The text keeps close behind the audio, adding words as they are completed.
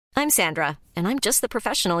I'm Sandra, and I'm just the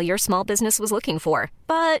professional your small business was looking for.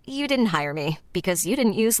 But you didn't hire me because you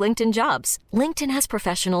didn't use LinkedIn Jobs. LinkedIn has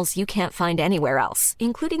professionals you can't find anywhere else,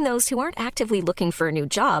 including those who aren't actively looking for a new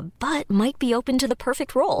job, but might be open to the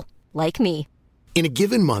perfect role, like me. In a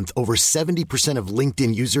given month, over 70% of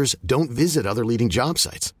LinkedIn users don't visit other leading job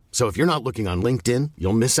sites. So if you're not looking on LinkedIn,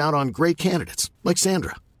 you'll miss out on great candidates like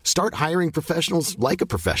Sandra. Start hiring professionals like a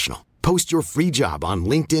professional. Post your free job on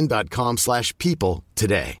linkedin.com/people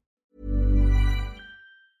today.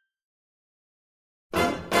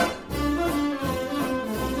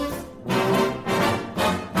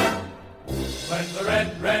 When the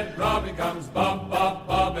red robin comes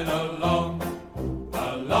bobbing along,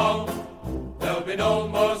 there'll be no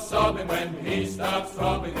more sobbing when he starts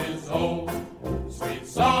throbbing his old sweet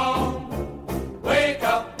song. Wake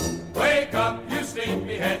up, you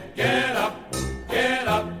sleepyhead, get up, get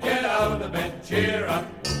out of bed, cheer up,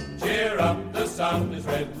 the sun is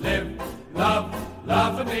red, live, love,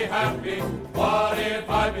 laugh and be happy. What if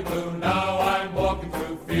I be blue? Now I'm walking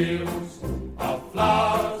through fields of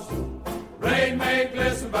flowers. Rain may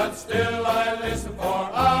glisten, but still I listen for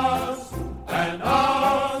hours and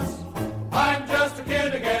hours. I'm just a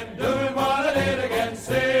kid again, doing what I did again,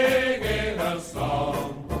 singing a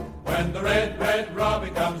song. When the red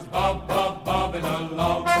robin comes bobbing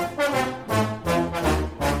along.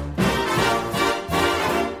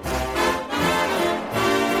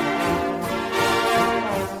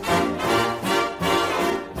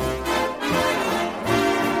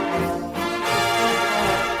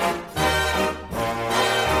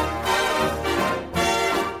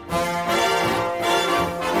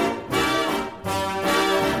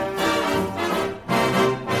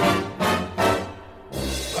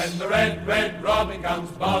 When the red robin comes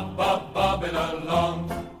bobbing along.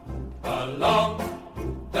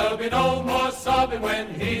 There'll be no more sobbing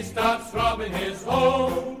when he starts throbbing his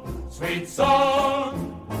own sweet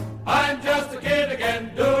song. I'm just a kid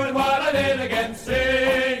again, doing what I did again,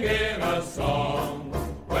 singing a song.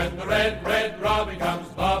 When the red robin comes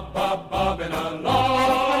bobbing along.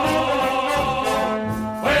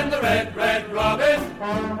 When the red robin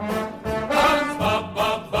comes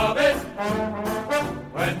bobbing.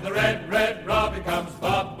 When the red robin comes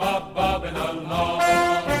bobbing along.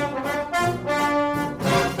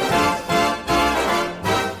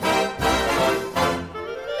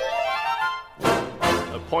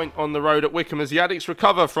 A point on the road at Wycombe as the Addicts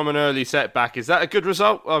recover from an early setback. Is that a good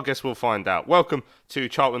result? Well, I guess we'll find out. Welcome to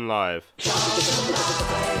Charlton Live.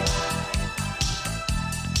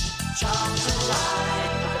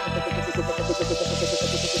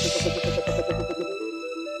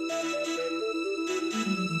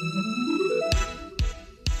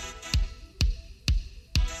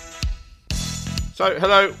 So,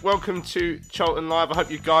 hello, welcome to Charlton Live. I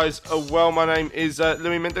hope you guys are well. My name is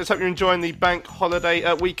Louis Mendes. Hope you're enjoying the bank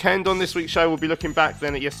holiday weekend. On this week's show, we'll be looking back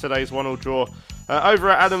then at yesterday's 1-1 draw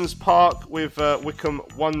over at Adams Park with Wycombe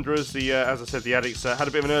Wanderers. As I said, the Addicts had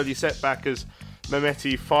a bit of an early setback as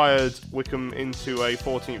Mehmeti fired Wycombe into a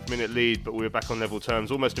 14th minute lead, but we were back on level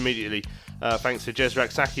terms almost immediately thanks to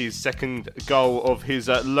Jezrak Saki's second goal of his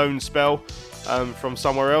loan spell from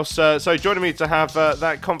somewhere else. So joining me to have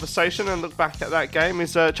that conversation and look back at that game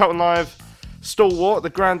is Charlton Live stalwart, the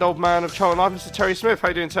grand old man of Charlton Live, Mr. Terry Smith. How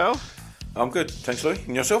you doing, Tel? I'm good, thanks, Louis.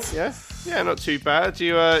 And yourself? Yeah, not too bad.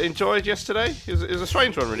 You enjoyed yesterday? It was a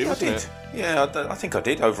strange one, really, wasn't it? Yeah, I think I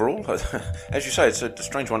did overall. As you say, it's a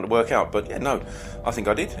strange one to work out, but yeah, no, I think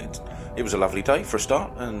I did. It was a lovely day for a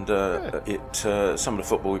start, and some of the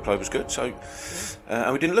football we played was good, so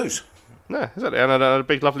and we didn't lose. No, exactly. And I had a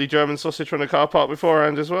big, lovely German sausage from the car park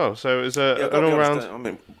beforehand as well. So it was an all-round. I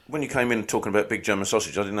mean, when you came in talking about big German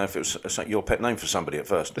sausage, I didn't know if it was your pet name for somebody at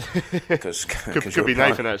first. Could be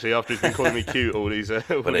Nathan, actually, after he's been calling me cute all these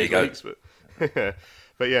weeks.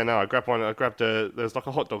 But yeah, no, I grabbed one. There's like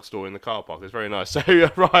a hot dog store in the car park. It's very nice. So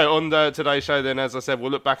right, on today's show then, as I said,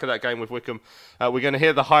 we'll look back at that game with Wycombe. We're going to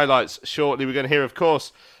hear the highlights shortly. We're going to hear, of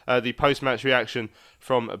course, the post-match reaction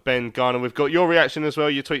from Ben Garner. We've got your reaction as well,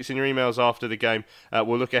 your tweets and your emails after the game.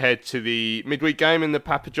 We'll look ahead to the midweek game in the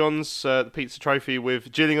Papa John's, the Pizza Trophy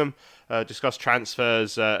with Gillingham. Discuss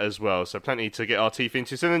transfers as well. So plenty to get our teeth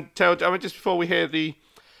into. So then, just before we hear the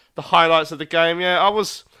highlights of the game,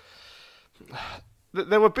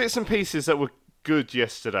 there were bits and pieces that were good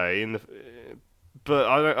yesterday, but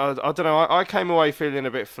I don't know. I came away feeling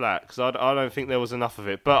a bit flat because I don't think there was enough of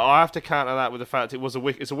it. But I have to counter that with the fact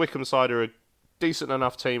it's a Wycombe side who are a decent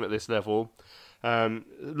enough team at this level.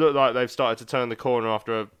 Look like they've started to turn the corner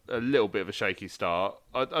after a little bit of a shaky start.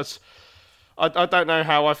 I don't know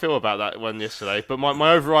how I feel about that one yesterday, but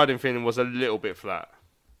my overriding feeling was a little bit flat.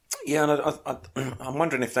 Yeah, and I'm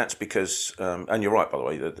wondering if that's because, and you're right, by the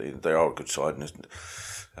way, they are a good side.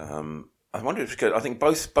 And I wonder if it's because I think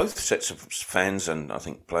both sets of fans and I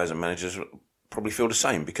think players and managers probably feel the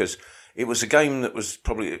same, because it was a game that was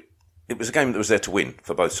there to win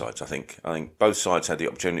for both sides. I think both sides had the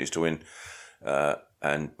opportunities to win,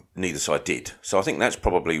 and neither side did. So I think that's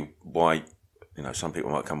probably why some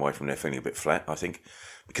people might come away from there feeling a bit flat. I think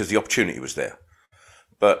because the opportunity was there.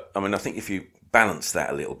 But I mean, I think if you balance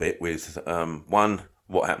that a little bit with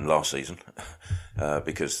what happened last season,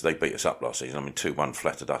 because they beat us up last season. I mean, 2-1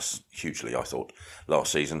 flattered us hugely, I thought,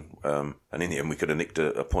 last season, and in the end we could have nicked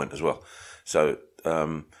a point as well. So,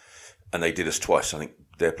 and they did us twice, I think,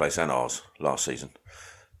 their place and ours last season,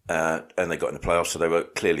 and they got in the playoffs, so they were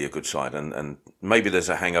clearly a good side. And maybe there's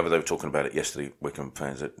a hangover. They were talking about it yesterday, Wycombe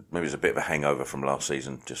fans. That maybe there's a bit of a hangover from last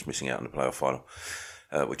season, just missing out in the playoff final.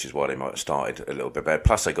 Which is why they might have started a little bit bad.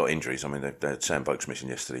 Plus, they got injuries. I mean, they had Sam Vokes missing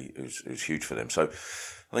yesterday. It was huge for them. So,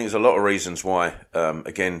 I think there's a lot of reasons why,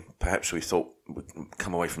 again, perhaps we thought we'd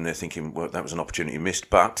come away from there thinking, well, that was an opportunity missed.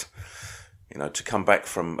 But, to come back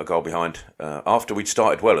from a goal behind, after we'd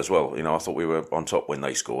started well as well, I thought we were on top when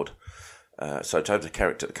they scored. So to have the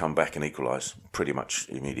character to come back and equalise pretty much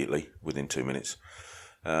immediately within 2 minutes.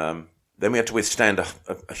 Then we had to withstand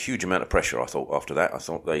a huge amount of pressure, I thought, after that. I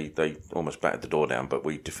thought they almost battered the door down, but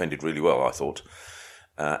we defended really well, I thought.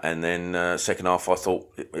 And then second half, I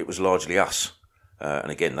thought it was largely us.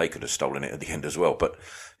 And again, they could have stolen it at the end as well. But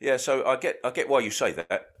yeah, so I get why you say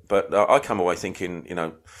that. But I come away thinking,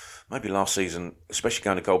 maybe last season, especially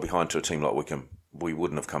going a goal behind to a team like Wycombe, we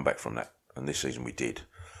wouldn't have come back from that. And this season we did.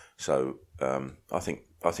 So I think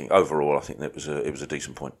overall, I think that it was a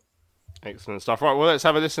decent point. Excellent stuff. Right, well, let's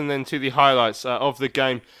have a listen then to the highlights of the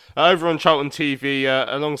game. Over on Charlton TV,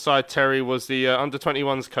 alongside Terry, was the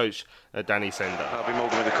under-21s coach, Danny Sender. Albie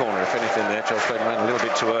Morgan in the corner. If anything there, Joel Sladen ran a little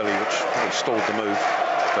bit too early, which probably stalled the move.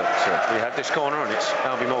 But we had this corner, and it's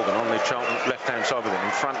Albie Morgan on the Charlton left-hand side with it,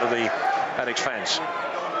 in front of the Addicks fans.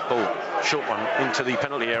 Ball, short one into the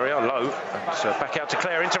penalty area, low, and back out to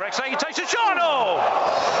Clare, into Rex. He takes a shot. Oh,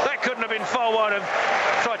 that couldn't have been far wide of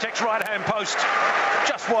Tricek's right-hand post,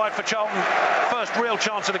 just wide for Charlton. First real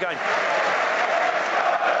chance of the game.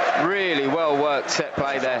 Really well worked set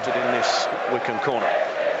play there in this Wycombe corner.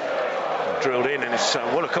 Drilled in, and it's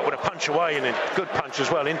Woolacott with a punch away, and a good punch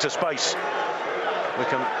as well into space.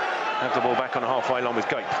 Wycombe have the ball back on the halfway line with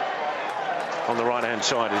Gape. On the right-hand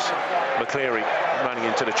side is McCleary running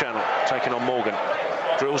into the channel, taking on Morgan.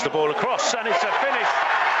 Drills the ball across, and it's a finish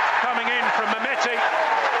coming in from Mehmeti.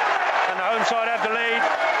 And the home side have the lead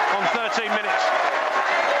on 13 minutes.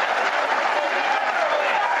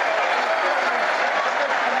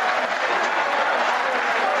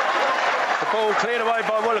 The ball cleared away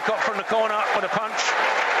by Woolacott from the corner with a punch.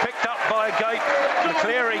 Picked up by Gape.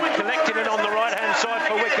 McCleary collected it on the right-hand side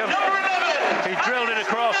for Wycombe. He drilled it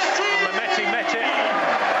across. Mehmeti met it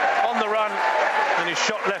on the run, and his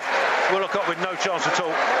shot left Woolacott with no chance at all.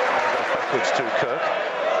 Goes backwards to Kirk.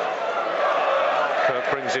 Kirk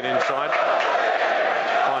brings it inside.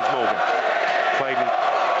 Finds Morgan. Claden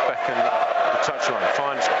back in the touchline.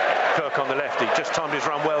 Finds Kirk on the left. He just timed his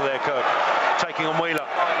run well there, Kirk. Taking on Wheeler.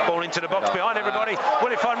 Ball into the box behind everybody.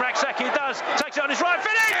 Will it find Raksaki? It does. Takes it on his right.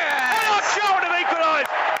 Finish! And Charlton have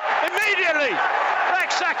equalised immediately.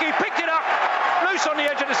 Raksaki picked it up, loose on the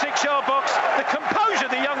edge of the 6-yard box. The composure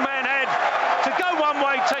the young man had to go one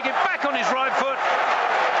way, take it back on his right foot.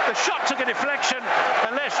 The shot took a deflection,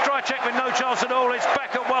 and Les Tricek with no chance at all. It's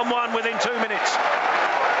back at 1-1 within 2 minutes.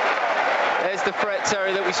 There's the threat,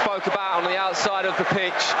 Terry, that we spoke about on the outside of the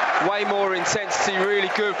pitch. Way more intensity, really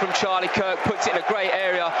good from Charlie Kirk, puts it in a great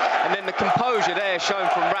area. And then the composure there shown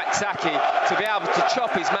from Raksaki to be able to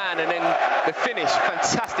chop his man, and then the finish,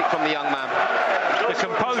 fantastic from the young man. The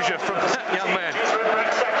composure from that young man.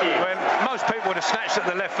 When most people would have snatched at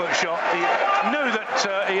the left foot shot, he knew that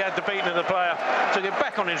he had the beating of the player. Took it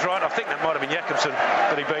back on his right. I think that might have been Jakobsen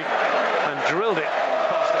that he beat, and drilled it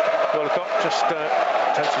past Woolacott. Just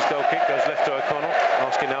takes his goal kick, goes left to O'Connell,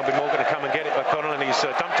 asking Albie Morgan to come and get it. O'Connell, and he's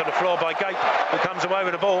dumped to the floor by Gape, who comes away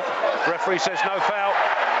with the ball. Referee says no foul.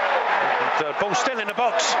 And, ball still in the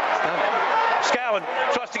box. Scowen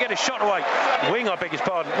tries to get his shot away. Wing, I beg his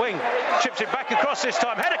pardon. Wing chips it back across this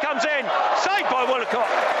time. Header comes in, saved by Woolacott.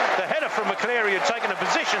 The header from McCleary, had taken a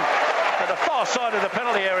position at the far side of the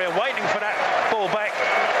penalty area, waiting for that ball back.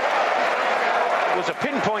 It was a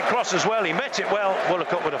pinpoint cross as well. He met it well.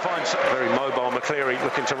 Woolacott would have found very mobile McCleary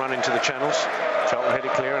looking to run into the channels. Charlton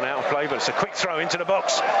headed clear and out of play, but it's a quick throw into the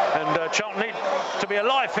box. And Charlton need to be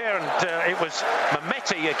alive here. And it was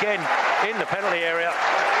Mehmeti again in the penalty area.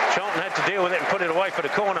 Charlton had to deal with it and put it away for the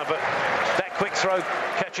corner, but that Quick throw,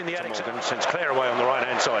 catching the Atkinson, sends Clare away on the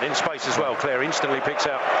right-hand side. In space as well. Clare instantly picks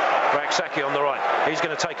out Rak-Sakyi on the right. He's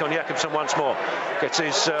going to take on Jakobsen once more. Gets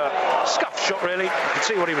his scuffed shot, really. You can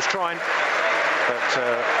see what he was trying. But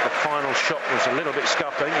the final shot was a little bit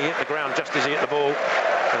scuffed. I think he hit the ground just as he hit the ball.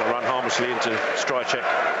 Going to run harmlessly into Strycek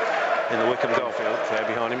in the Wycombe goal field. Clare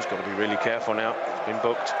behind him. He's got to be really careful now. He's been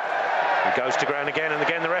booked. He goes to ground again, and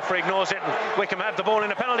again the referee ignores it. And Wycombe have the ball in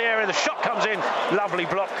the penalty area. The shot comes in. Lovely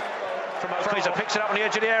block from Fraser. Picks it up on the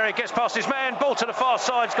edge of the area. Gets past his man. Ball to the far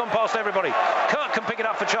side. It's gone past everybody. Kirk can pick it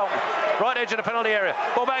up for Charlton. Right edge of the penalty area.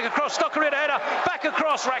 Ball back across. Stockery at the header. Back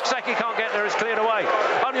across. Rak-Sakyi can't get there. It's cleared away.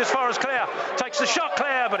 Only as far as Clare. Takes the shot,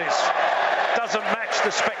 Clare, but it doesn't match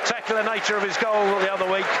the spectacular nature of his goal the other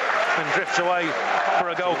week and drifts away for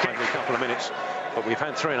a goal kick. A couple of minutes, but we've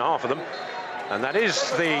had 3.5 of them. And that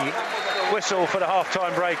is the whistle for the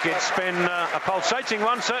half-time break. It's been a pulsating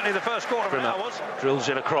one, certainly the first quarter of an hour was. Drills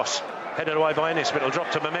in a cross, headed away by Ennis, but it'll drop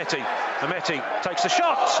to Mehmeti. Mehmeti takes the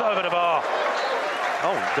shot over the bar.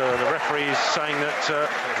 Oh, the referee is saying that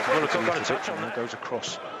Willicott got a touch on that. Goes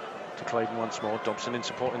across to Clayton once more. Dobson in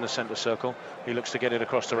support in the centre circle. He looks to get it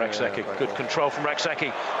across to Rak-Sakyi. Good control from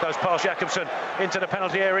Rak-Sakyi. Goes past Jakobsen into the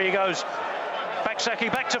penalty area. He goes.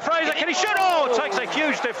 Rak-Sakyi back to Fraser. Can he shoot? Oh, takes a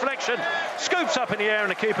huge deflection. Scoops up in the air and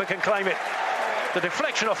the keeper can claim it. The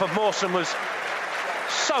deflection off of Mawson was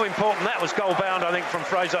so important. That was goal bound, I think, from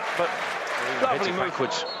Fraser. But lovely move.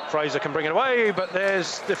 Backwards. Fraser can bring it away, but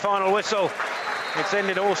there's the final whistle. It's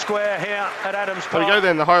ended all square here at Adams Park. There we go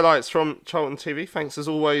then, the highlights from Charlton TV. Thanks as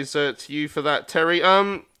always to you for that, Terry.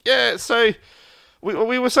 Yeah, so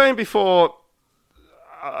we were saying before,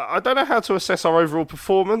 I don't know how to assess our overall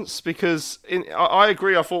performance because I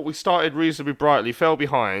agree, I thought we started reasonably brightly, fell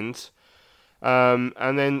behind,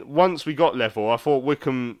 and then once we got level, I thought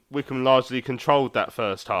Wycombe largely controlled that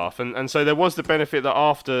first half, and so there was the benefit that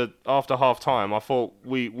after half time, I thought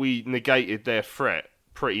we negated their threat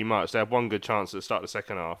pretty much. They had one good chance at the start of the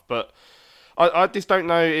second half, but I just don't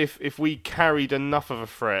know if we carried enough of a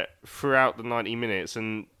threat throughout the 90 minutes,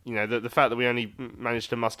 and you know the fact that we only managed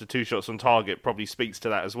to muster 2 shots on target probably speaks to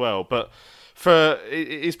that as well. But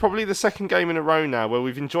it's probably the second game in a row now where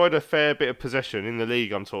we've enjoyed a fair bit of possession in the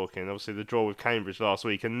league. I'm talking obviously the draw with Cambridge last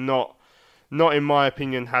week, and not in my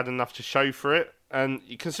opinion had enough to show for it. And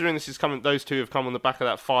considering those two have come on the back of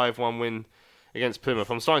that 5-1 win against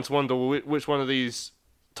Plymouth, I'm starting to wonder which one of these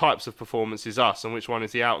types of performance is us and which one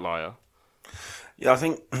is the outlier. Yeah, I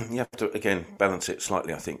think you have to, again, balance it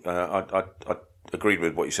slightly, I think. I agreed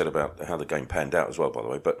with what you said about how the game panned out as well, by the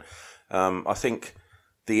way. But I think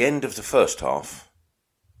the end of the first half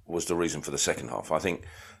was the reason for the second half. I think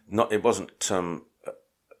it wasn't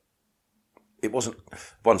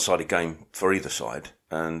one-sided game for either side.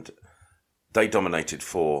 And they dominated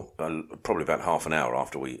for probably about half an hour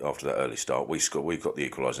after that early start. We got the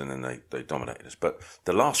equaliser, and then they dominated us. But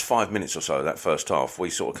the last 5 minutes or so of that first half, we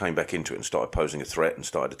sort of came back into it and started posing a threat and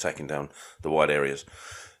started attacking down the wide areas.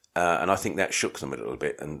 And I think that shook them a little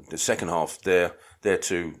bit. And the second half, they're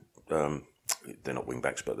two, they're not wing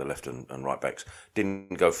backs, but they're left and right backs,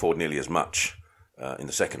 didn't go forward nearly as much in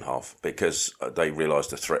the second half because they realised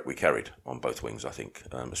the threat we carried on both wings, I think,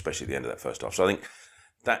 especially at the end of that first half. So I think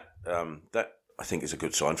that I think is a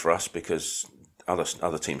good sign for us because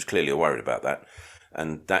other teams clearly are worried about that,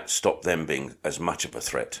 and that stopped them being as much of a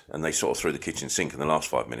threat. And they sort of threw the kitchen sink in the last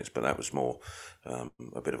 5 minutes, but that was more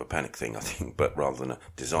a bit of a panic thing, I think, but rather than a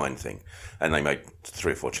design thing. And they made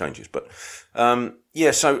 3 or 4 changes. But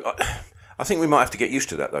so I think we might have to get used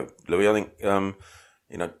to that, though, Louis. I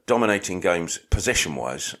think dominating games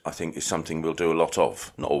possession-wise, I think is something we'll do a lot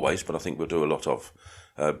of. Not always, but I think we'll do a lot of.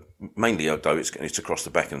 Mainly, though, it's across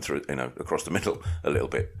the back and through, across the middle a little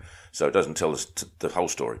bit. So it doesn't tell us the whole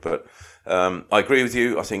story. But I agree with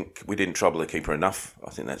you. I think we didn't trouble the keeper enough. I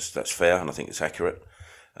think that's fair, and I think it's accurate.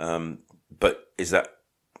 But is that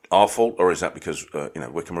our fault, or is that because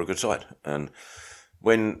Wycombe are a good side? And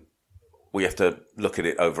when we have to look at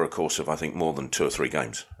it over a course of, I think, more than 2 or 3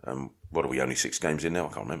 games. What are we, only 6 games in now?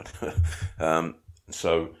 I can't remember.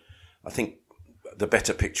 So I think the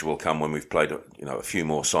better picture will come when we've played a few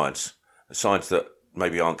more sides that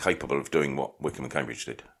maybe aren't capable of doing what Wycombe and Cambridge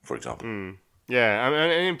did, for example. Yeah,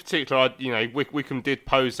 and in particular, Wycombe did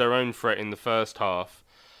pose their own threat in the first half.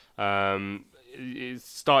 It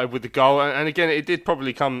started with the goal, and again, it did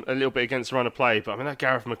probably come a little bit against the run of play, but I mean, that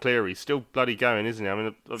Gareth McCleary's still bloody going, isn't he? I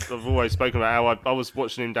mean, I've always spoken about how I was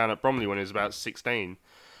watching him down at Bromley when he was about 16.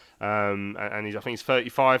 And I think he's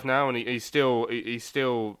 35 now, and he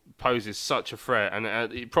still poses such a threat,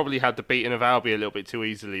 and he probably had the beating of Albi a little bit too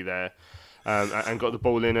easily there. and got the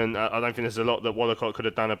ball in. And I don't think there's a lot that Wollacott could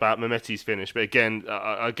have done about Mehmeti's finish. But again,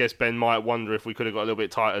 I guess Ben might wonder if we could have got a little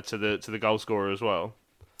bit tighter to the goal scorer as well.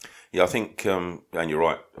 Yeah, I think, and you're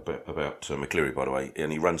right about McCleary, by the way, and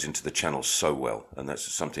he runs into the channels so well, and that's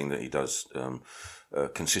something that he does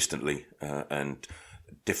consistently, and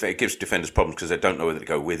it gives defenders problems because they don't know whether to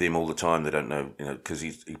go with him all the time. They don't know, because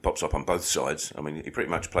he pops up on both sides. I mean, he pretty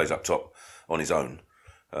much plays up top on his own,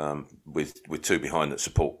 with two behind that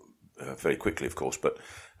support very quickly, of course, but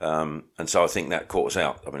and so I think that caught us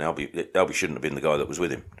out. I mean, Albie shouldn't have been the guy that was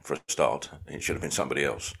with him for a start. It should have been somebody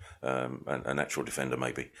else, a natural defender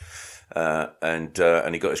maybe. And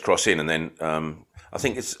he got his cross in, and then I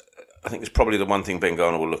think it's probably the one thing Ben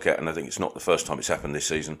Garner will look at, and I think it's not the first time it's happened this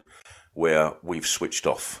season, where we've switched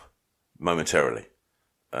off momentarily,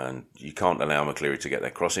 and you can't allow McCleary to get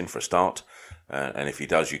that cross in for a start, and if he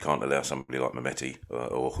does, you can't allow somebody like Mehmeti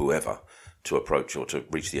or whoever to approach or to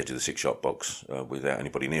reach the edge of the 6-yard box without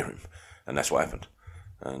anybody near him, and that's what happened.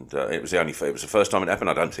 And it was the first time it happened.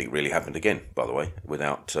 I don't think it really happened again, by the way,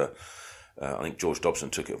 without. I think George Dobson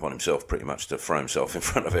took it upon himself pretty much to throw himself in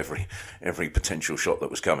front of every potential shot that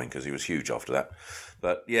was coming, because he was huge after that.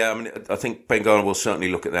 But yeah, I mean, I think Ben Garner will certainly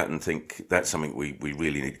look at that and think that's something we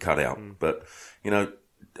really need to cut out. But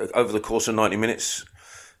over the course of 90 minutes.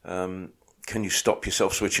 Can you stop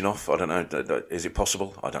yourself switching off? I don't know. Is it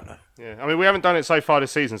possible? I don't know. Yeah, I mean, we haven't done it so far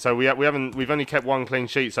this season. So we've only kept one clean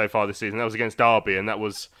sheet so far this season. That was against Derby, and that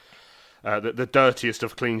was the dirtiest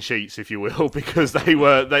of clean sheets, if you will, because they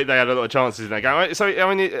had a lot of chances in that game. So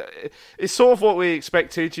I mean, it's sort of what we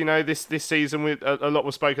expected. This season, with a lot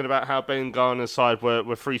was spoken about how Ben Garner's side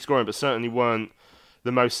were free scoring, but certainly weren't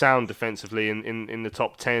the most sound defensively in the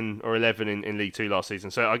top 10 or 11 in League Two last season.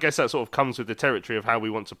 So I guess that sort of comes with the territory of how we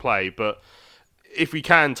want to play. But if we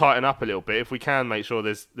can tighten up a little bit, if we can make sure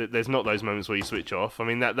there's not those moments where you switch off, I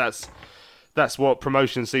mean that's what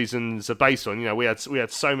promotion seasons are based on. We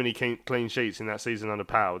had so many clean sheets in that season under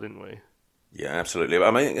Powell, didn't we? Yeah, absolutely. I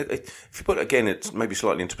mean, if you put it again, it's maybe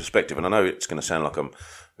slightly into perspective, and I know it's going to sound like I'm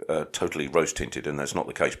totally rose-tinted, and that's not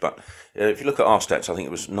the case. But if you look at our stats, I think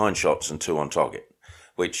it was 9 shots and 2 on target.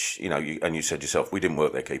 Which, you said yourself, we didn't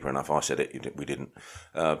work their keeper enough. I said it, we didn't.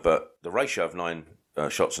 But the ratio of 9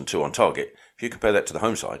 shots and 2 on target, if you compare that to the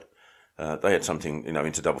home side, they had something,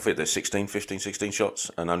 into double figures. There's 16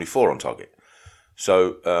 shots and only 4 on target.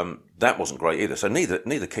 So that wasn't great either. So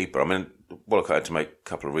neither keeper, I mean, Wollacott had to make a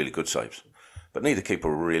couple of really good saves, but neither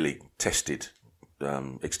keeper really tested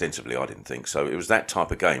extensively, I didn't think. So it was that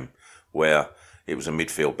type of game where it was a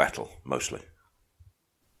midfield battle, mostly.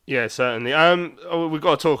 Yeah, certainly. We've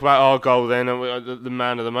got to talk about our goal then, the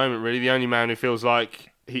man of the moment, really. The only man who feels like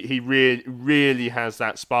he really has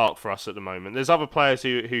that spark for us at the moment. There's other players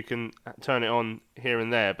who can turn it on here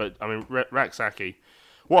and there, but I mean, Rak-Sakyi,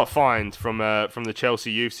 what a find from the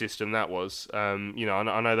Chelsea youth system that was. I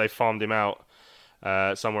know they farmed him out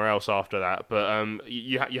somewhere else after that, but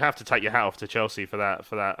you have to take your hat off to Chelsea for that.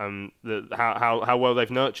 How well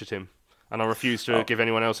they've nurtured him. And I refuse to give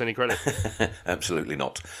anyone else any credit. Absolutely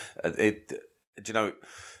not. You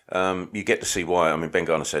get to see why. I mean, Ben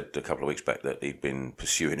Garner said a couple of weeks back that he'd been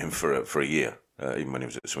pursuing him for a year, even when he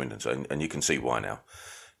was at Swindon. So, and you can see why now.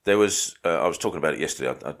 There was, I was talking about it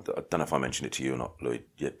yesterday. I don't know if I mentioned it to you or not, Louis,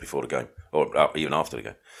 yet before the game, or even after the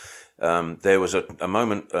game. There was a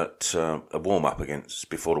moment at a warm-up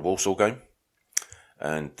before the Walsall game,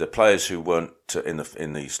 and the players who weren't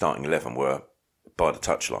in the starting 11 were by the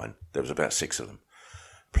touchline. There was about 6 of them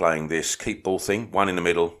playing this keep ball thing, 1 in the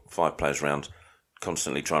middle, 5 players round,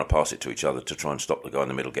 constantly trying to pass it to each other to try and stop the guy in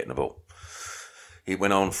the middle getting the ball. It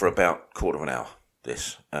went on for about quarter of an hour,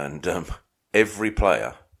 and every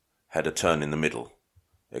player had a turn in the middle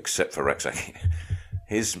except for Rak-Sakyi.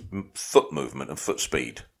 His foot movement and foot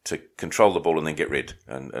speed to control the ball and then get rid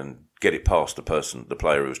and get it past the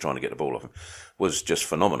player who was trying to get the ball off him, was just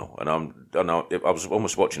phenomenal. And I was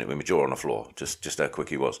almost watching it with my jaw on the floor, just how quick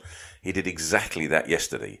he was. He did exactly that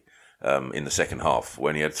yesterday in the second half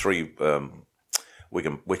when he had 3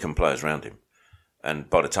 Wycombe players around him and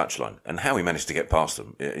by the touchline, and how he managed to get past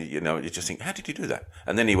them. You just think, how did he do that?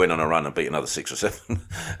 And then he went on a run and beat another 6 or 7.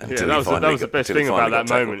 That was the best thing about that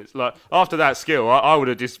moment. It's like, after that skill, I would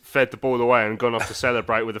have just fed the ball away and gone off to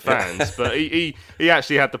celebrate with the fans. But he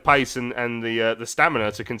actually had the pace and the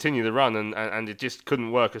stamina to continue the run, and it just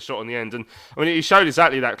couldn't work a shot on the end. And I mean, he showed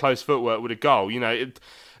exactly that close footwork with a goal.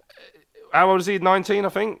 How old is he? 19, I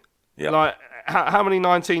think. Yeah. Like, how many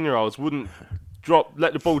 19-year-olds wouldn't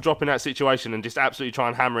let the ball drop in that situation and just absolutely try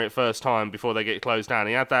and hammer it first time before they get closed down?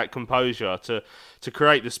 He had that composure to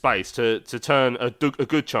create the space to turn a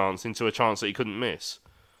good chance into a chance that he couldn't miss.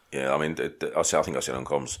 Yeah, I mean, I think I said on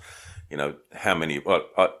comms, how many. Well,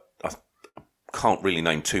 I can't really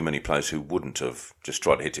name too many players who wouldn't have just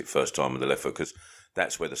tried to hit it first time with the left foot, because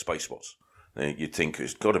that's where the space was. You'd think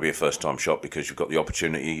it's got to be a first time shot because you've got the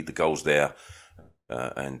opportunity, the goal's there,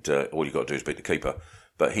 and all you've got to do is beat the keeper.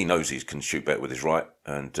 But he knows he can shoot better with his right,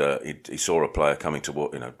 and he saw a player coming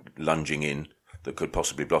toward, lunging in that could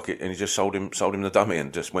possibly block it, and he just sold him the dummy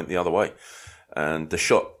and just went the other way. And the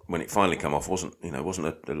shot, when it finally came off, wasn't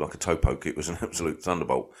like a toe poke. It was an absolute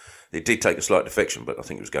thunderbolt. It did take a slight deflection, but I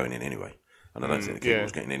think it was going in anyway. And I don't think the keeper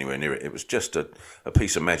was getting anywhere near it. It was just a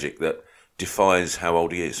piece of magic that defies how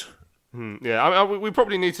old he is. Yeah, we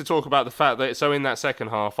probably need to talk about the fact that, so in that second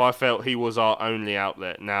half, I felt he was our only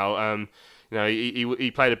outlet. Now,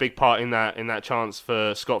 he played a big part in that chance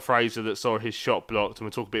for Scott Fraser that saw his shot blocked, and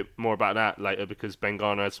we'll talk a bit more about that later because Ben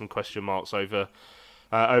Garner had some question marks over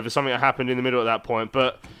something that happened in the middle at that point.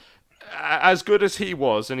 But as good as he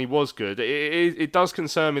was, and he was good, it does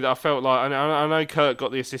concern me that I felt like, I know Kirk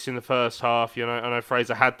got the assist in the first half, I know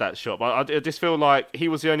Fraser had that shot, but I just feel like he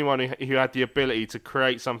was the only one who had the ability to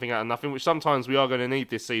create something out of nothing, which sometimes we are going to need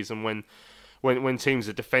this season when teams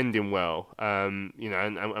are defending well, and we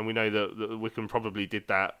know that Wycombe probably did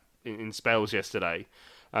that in spells yesterday.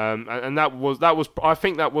 And that was I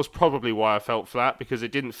think that was probably why I felt flat, because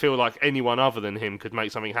it didn't feel like anyone other than him could make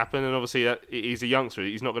something happen. And obviously he's a youngster;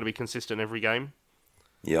 he's not going to be consistent every game.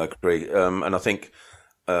 Yeah, I agree. And I think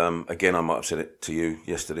again, I might have said it to you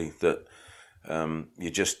yesterday that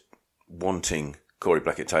you're just wanting Corey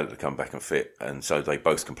Blackett-Taylor to come back and fit, and so they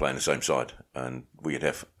both can play on the same side, and we'd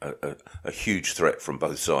have a huge threat from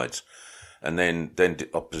both sides. And then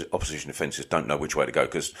opposition defences don't know which way to go,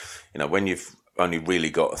 because when you've only really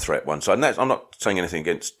got a threat one side. And I'm not saying anything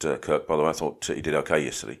against Kirk, by the way. I thought he did okay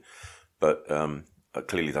yesterday, but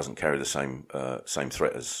clearly doesn't carry the same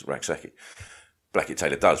threat as Rak-Sakyi.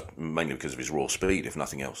 Blackett-Taylor does, mainly because of his raw speed, if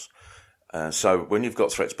nothing else. So when you've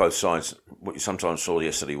got threats both sides, what you sometimes saw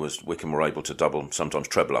yesterday was Wycombe were able to double, sometimes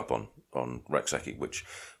treble up on Rak-Sakyi,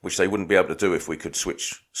 which they wouldn't be able to do if we could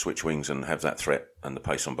switch wings and have that threat and the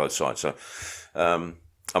pace on both sides. So.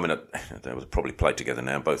 They would probably play together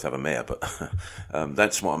now and both have a mare, but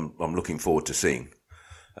that's what I'm looking forward to seeing.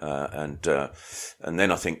 And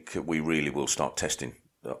then I think we really will start testing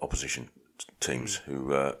the opposition teams who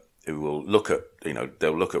will look at,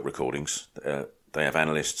 they'll look at recordings. They have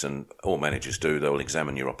analysts, and all managers do. They'll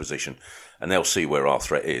examine your opposition and they'll see where our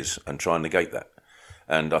threat is and try and negate that.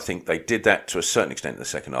 And I think they did that to a certain extent in the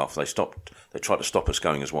second half. They tried to stop us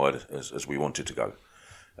going as wide as we wanted to go.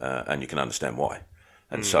 And you can understand why.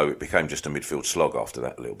 And so it became just a midfield slog after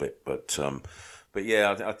that a little bit. But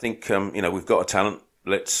yeah, I think we've got a talent.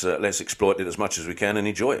 Let's exploit it as much as we can and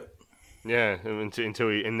enjoy it. Yeah, until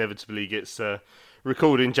he inevitably gets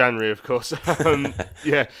recalled in January, of course.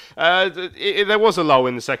 There was a lull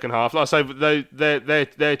in the second half. Like I say,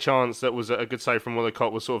 their chance that was a good save from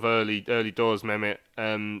Wollacott was sort of early doors.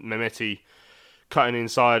 Mehmeti cutting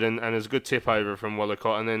inside and there's a good tip over from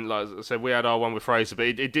Wollacott, and then, like I said, we had our one with Fraser, but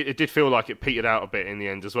it did feel like it petered out a bit in the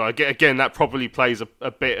end as well. Again, that probably plays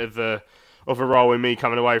a bit of a role in me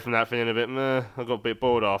coming away from that feeling a bit I got a bit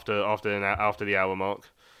bored after the hour mark.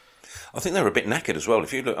 I think they were a bit knackered as well.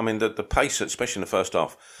 If you look, the pace, especially in the first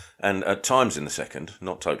half, and at times in the second,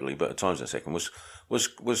 not totally, but at times in the second was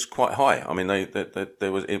quite high.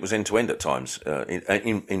 It was end to end at times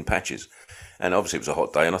in patches. And obviously it was a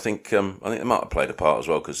hot day, and I think they might have played a part as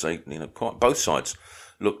well, because they, both sides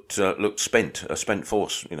looked spent, a spent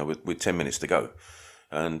force, with 10 minutes to go,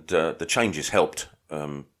 and the changes helped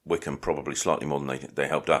Wycombe probably slightly more than they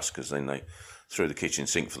helped us, because then they threw the kitchen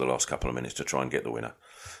sink for the last couple of minutes to try and get the winner.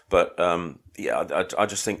 But I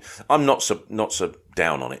just think I'm not so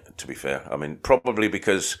down on it, to be fair. Probably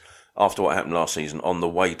because after what happened last season, on the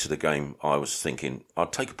way to the game, I was thinking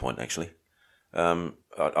I'd take a point actually.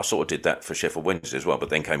 I sort of did that for Sheffield Wednesday as well, but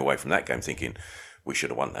then came away from that game thinking we should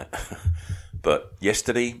have won that. But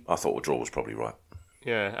yesterday, I thought a draw was probably right.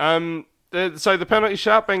 Yeah. So the penalty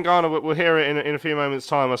shout, Ben Garner, we'll hear it in a few moments'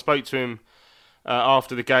 time. I spoke to him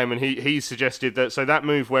after the game, and he suggested that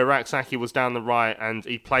move where Rak-Sakyi was down the right and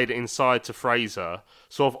he played it inside to Fraser,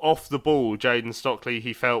 sort of off the ball, Jayden Stockley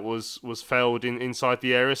he felt was felled inside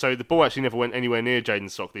the area. So the ball actually never went anywhere near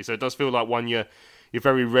Jayden Stockley. So it does feel like one you're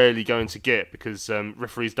very rarely going to get, because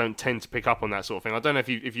referees don't tend to pick up on that sort of thing. I don't know if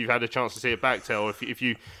you've had a chance to see it back, Tel, or if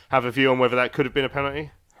you have a view on whether that could have been a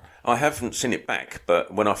penalty. I haven't seen it back,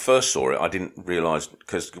 but when I first saw it, I didn't realise,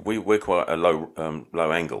 because we're quite a low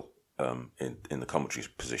angle in the commentary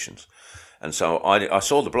positions, and so I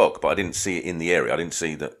saw the block, but I didn't see it in the area. I didn't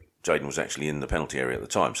see that Jayden was actually in the penalty area at the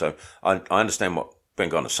time. So I understand what Ben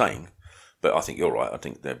Garner's saying, But I think you're right. I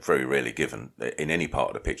think they're very rarely given in any part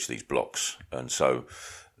of the pitch these blocks, and so.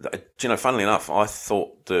 Funnily enough, I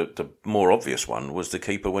thought the more obvious one was the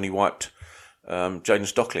keeper when he wiped Jayden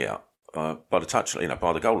Stockley out by the touch,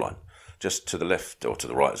 by the goal line, just to the left or to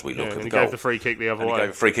the right as we look at the goal. He gave the free kick the other way. He gave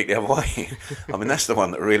a free kick the other way. I mean, that's the one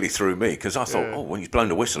that really threw me because I thought, when he's blown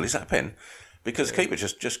the whistle, is that a pen? Because the keeper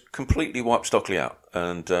just completely wiped Stockley out,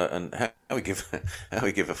 and how he give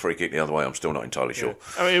a free kick the other way, I'm still not entirely sure.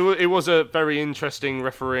 I mean, it was a very interesting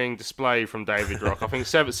refereeing display from David Rock. I think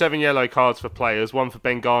seven yellow cards for players, one for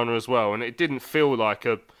Ben Garner as well, and it didn't feel like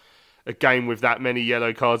a game with that many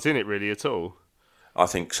yellow cards in it really at all. I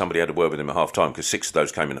think somebody had a word with him at half time because 6 of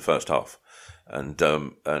those came in the first half, and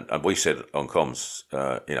we said on comms,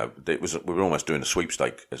 we were almost doing a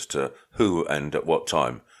sweepstake as to who and at what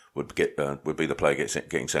time would be the player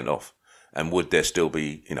getting sent off, and would there still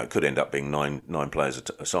be, could end up being nine players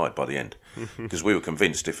aside by the end, because we were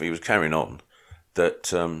convinced if he was carrying on that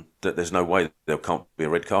there's no way there can't be a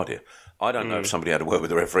red card here. I don't know if somebody had a word with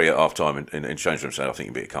the referee at half time and changed them, saying I think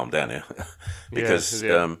you better calm down here, because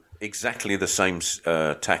exactly the same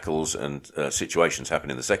tackles and situations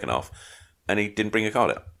happened in the second half, and he didn't bring a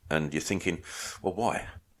card out, and you're thinking, well, why?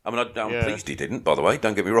 I mean, I'm pleased he didn't, by the way,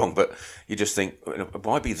 don't get me wrong, but you just think,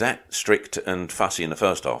 why be that strict and fussy in the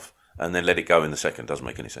first half and then let it go in the second? Doesn't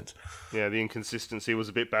make any sense. Yeah, the inconsistency was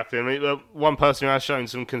a bit baffling. I mean, one person who has shown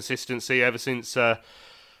some consistency ever since he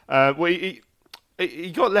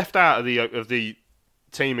got left out of the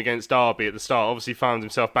team against Derby at the start, obviously found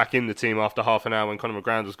himself back in the team after half an hour when Conor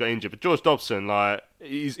McGrandles got injured. But George Dobson,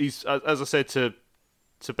 he's as I said to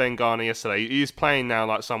Ben Garner yesterday, he's playing now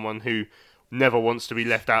like someone who never wants to be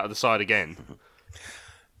left out of the side again.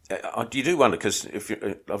 You do wonder, because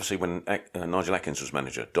obviously when Nigel Atkins was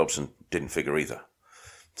manager, Dobson didn't figure either.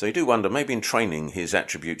 So you do wonder, maybe in training his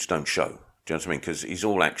attributes don't show. Do you know what I mean? Because he's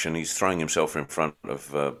all action, he's throwing himself in front of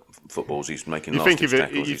footballs, he's making last-ditch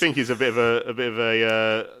tackles. You think he's a bit of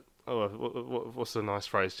a what's the nice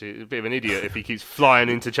phrase? A bit of an idiot if he keeps flying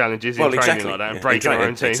into challenges in training like that and breaking our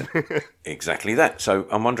own team. Exactly that. So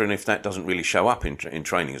I'm wondering if that doesn't really show up in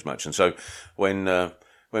training as much. And so when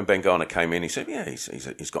Ben Garner came in, he said, "Yeah,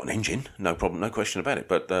 he's got an engine, no problem, no question about it.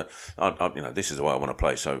 But this is the way I want to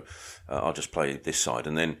play, so I'll just play this side."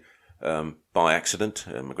 And then by accident,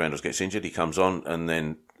 McGrandles gets injured. He comes on, and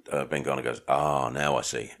then Ben Garner goes, now I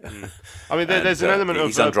see. I mean, there's an element of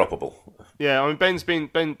he's undroppable. Yeah, I mean,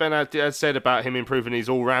 Ben had said about him improving his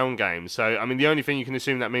all-round game. So, I mean, the only thing you can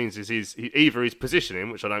assume that means is either his positioning,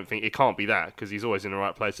 which I don't think, it can't be that, because he's always in the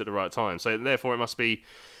right place at the right time. So, therefore, it must be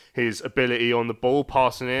his ability on the ball,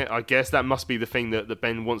 passing it. I guess that must be the thing that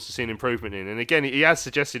Ben wants to see an improvement in. And again, he has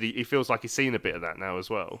suggested he feels like he's seen a bit of that now as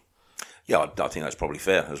well. Yeah, I think that's probably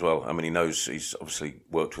fair as well. I mean, he knows, he's obviously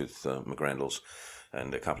worked with McGrandles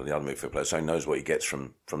and a couple of the other midfield players, so he knows what he gets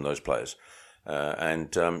from those players.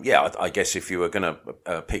 I guess if you were going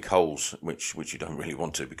to pick holes, which you don't really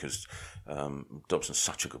want to, because Dobson's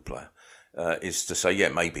such a good player, is to say,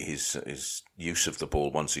 maybe his use of the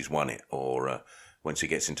ball once he's won it, or once he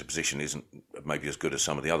gets into position, isn't maybe as good as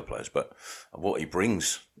some of the other players. But what he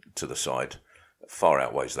brings to the side far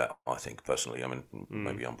outweighs that, I think, personally. I mean,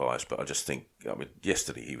 maybe I'm biased, but I just think,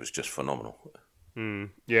 yesterday he was just phenomenal.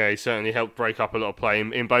 Yeah, he certainly helped break up a lot of play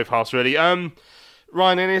in both halves, really.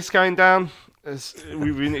 Ryan Ennis going down, as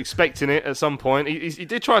we've been expecting it at some point. He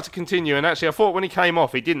did try to continue, and actually I thought when he came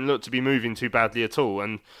off, he didn't look to be moving too badly at all,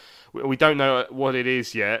 and we don't know what it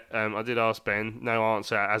is yet. I did ask Ben, no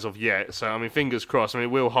answer as of yet, so I mean, fingers crossed. I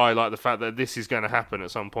mean, we'll highlight the fact that this is going to happen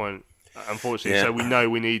at some point, unfortunately, so we know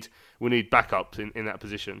we need backup in that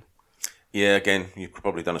position. Yeah, again, you've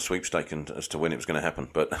probably done a sweepstake as to when it was going to happen,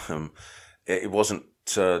 but it wasn't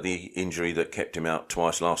the injury that kept him out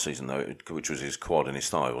twice last season, though, which was his quad and his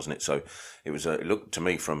thigh, wasn't it? So it was. It looked to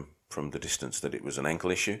me from the distance that it was an ankle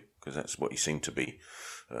issue, because that's what he seemed to be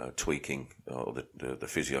tweaking, or the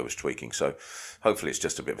physio was tweaking. So hopefully it's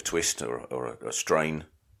just a bit of a twist or a strain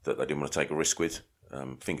that they didn't want to take a risk with.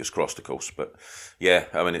 Fingers crossed, of course. But yeah,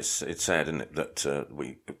 I mean, it's sad, isn't it, that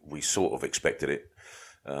we sort of expected it.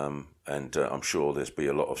 And I'm sure there's be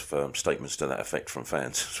a lot of statements to that effect from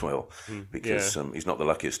fans as well, because he's not the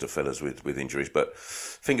luckiest of fellas with injuries. But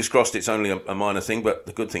fingers crossed, it's only a minor thing. But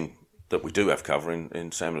the good thing that we do have cover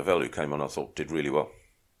in Sam Lavelle, who came on, I thought did really well.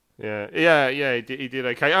 Yeah, he did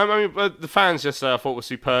okay. I mean, the fans yesterday I thought were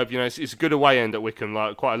superb. You know, it's a good away end at Wycombe,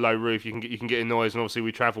 like quite a low roof. You can get in noise, and obviously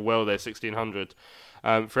we travel well there, 1,600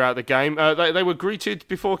 throughout the game. They were greeted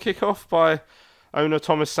before kick-off by owner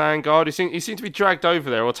Thomas Sandgaard. He seemed to be dragged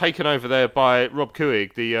over there or taken over there by Rob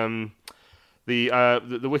Couig, the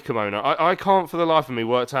Wycombe owner. I can't for the life of me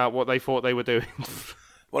work out what they thought they were doing.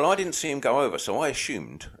 Well, I didn't see him go over, so I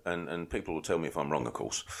assumed, and people will tell me if I'm wrong, of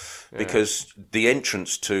course, because the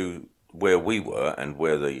entrance to where we were and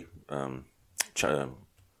where the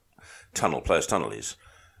players' tunnel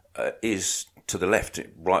is to the left,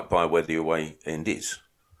 right by where the away end is.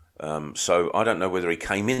 So I don't know whether he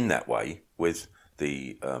came in that way with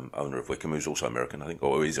the owner of Wycombe, who's also American, I think,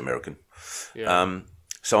 or is American. Yeah.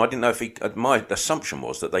 So I didn't know if he... My assumption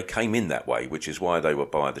was that they came in that way, which is why they were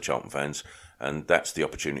by the Charlton fans, and that's the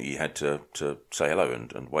opportunity he had to say hello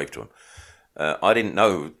and wave to them. I didn't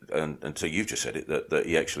know, until you just said it, that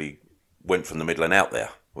he actually went from the middle and out there.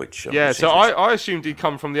 Which so I assumed he'd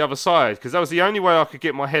come from the other side, because that was the only way I could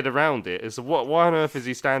get my head around it. Is why on earth is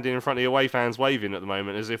he standing in front of the away fans waving at the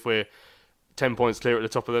moment, as if we're 10 points clear at the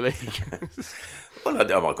top of the league? Well, I've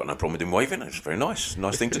got no problem with him waving. It's very nice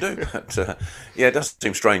thing to do. But, it does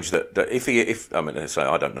seem strange that if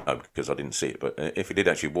I don't know because I didn't see it, but if he did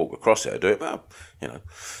actually walk across there, do it, well,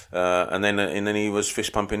 and then he was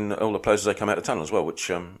fist pumping all the players as they come out of the tunnel as well, which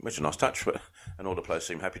is a nice touch, and all the players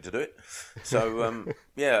seem happy to do it. So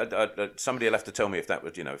somebody will have to tell me if that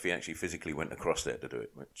was, if he actually physically went across there to do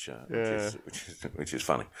it, which is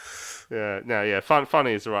funny.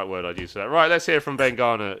 Funny is the right word I'd use for that. Right, let's hear from Ben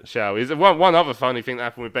Garner, shall we? One other funny thing that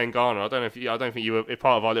happened with Ben Garner. I don't think you were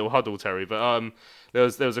part of our little huddle, Terry, but there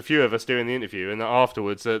was a few of us doing the interview, and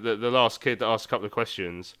afterwards, the last kid that asked a couple of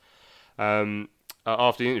questions,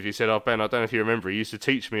 after the interview said, Ben, I don't know if you remember, he used to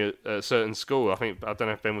teach me at a certain school. I don't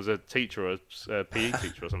know if Ben was a teacher or a PE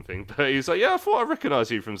teacher or something, but he was like, I thought I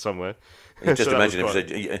recognised you from something. Just imagine him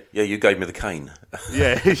said, you gave me the cane.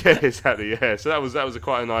 yeah, exactly, yeah. So that was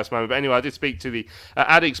quite a nice moment. But anyway, I did speak to the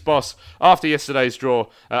Addicks boss after yesterday's draw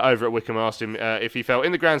over at Wycombe. I asked him if he felt,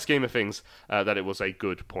 in the grand scheme of things, that it was a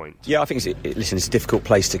good point. Yeah, I think it's a difficult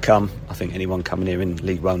place to come. I think anyone coming here in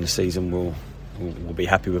League One this season will be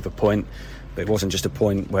happy with a point. But it wasn't just a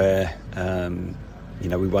point where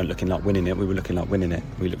we weren't looking like winning it. We were looking like winning it.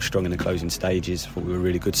 We looked strong in the closing stages. Thought we were a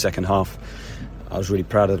really good second half. I was really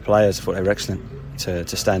proud of the players. I thought they were excellent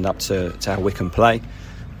to stand up to how Wycombe play.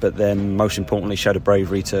 But then, most importantly, show the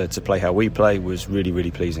bravery to play how we play was really,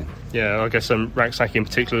 really pleasing. Yeah, I guess Rak-Sakyi in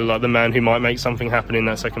particular, like the man who might make something happen in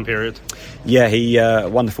that second period. Yeah, he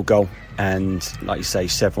wonderful goal. And like you say,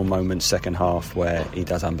 several moments second half where he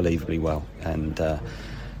does unbelievably well. And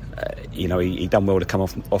he done well to come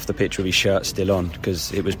off the pitch with his shirt still on,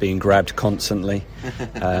 because it was being grabbed constantly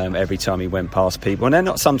every time he went past people. And they're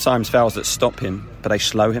not sometimes fouls that stop him, but they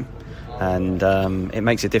slow him. And it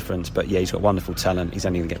makes a difference. But yeah, he's got wonderful talent. He's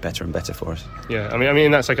only going to get better and better for us. Yeah, I mean,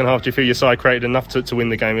 in that second half, do you feel your side created enough to win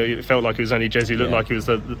the game? It felt like it was only Jez who looked like he was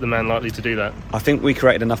the man likely to do that. I think we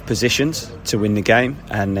created enough positions to win the game,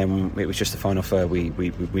 and then it was just the final third we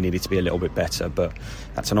needed to be a little bit better. But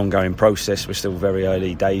that's an ongoing process. We're still very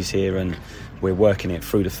early days here, and we're working it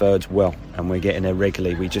through the thirds well, and we're getting there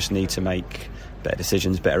regularly. We just need to make better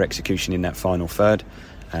decisions, better execution in that final third.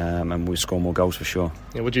 And we'll score more goals for sure.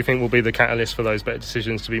 Yeah, what do you think will be the catalyst for those better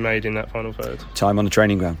decisions to be made in that final third? Time on the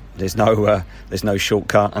training ground. There's no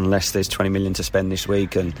shortcut unless there's 20 million to spend this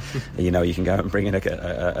week, and you can go and bring in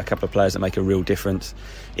a couple of players that make a real difference.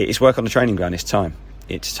 It's work on the training ground. It's time,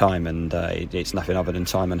 and it's nothing other than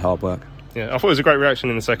time and hard work. Yeah, I thought it was a great reaction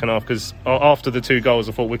in the second half, because after the 2 goals,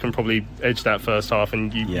 I thought we can probably edge that first half,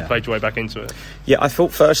 and you played your way back into it. Yeah, I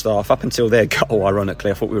thought first half, up until their goal, ironically,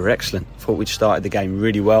 I thought we were excellent. I thought we'd started the game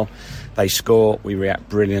really well. They score, we react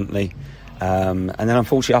brilliantly. And then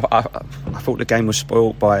unfortunately, I thought the game was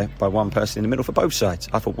spoilt by one person in the middle for both sides.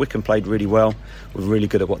 I thought Wycombe played really well. We're really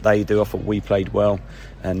good at what they do. I thought we played well,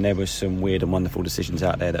 and there was some weird and wonderful decisions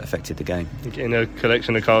out there that affected the game. You're getting a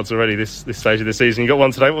collection of cards already this stage of the season. You got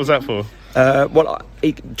one today. What was that for?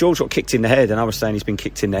 George got kicked in the head, and I was saying he's been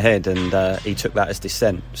kicked in the head, and he took that as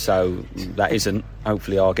dissent. So that isn't.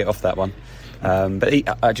 Hopefully I'll get off that one. But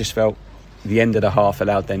I just felt the end of the half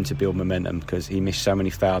allowed them to build momentum, because he missed so many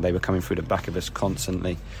fouls. They were coming through the back of us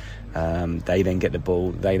constantly. They then get the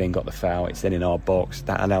ball, they then got the foul, it's then in our box.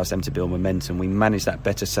 That allows them to build momentum. We managed that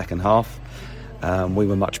better second half. We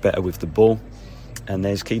were much better with the ball, and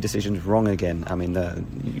there's key decisions wrong again. I mean,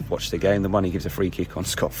 you've watched the game, the one he gives a free kick on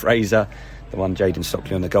Scott Fraser, the one Jayden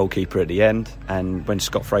Stockley on the goalkeeper at the end, and when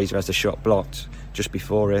Scott Fraser has the shot blocked just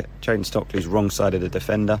before it, Jayden Stockley's wrong side of the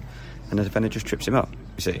defender, and the defender just trips him up.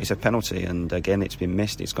 It's a penalty, and again, it's been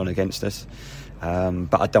missed. It's gone against us.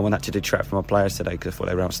 But I don't want that to detract from our players today, because I thought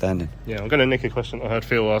they were outstanding. Yeah, I'm going to nick a question I heard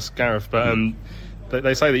Phil ask Gareth, but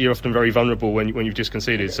they say that you're often very vulnerable when you've just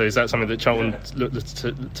conceded. So is that something that Charlton looked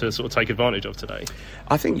to sort of take advantage of today?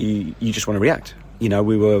 I think you just want to react. you know,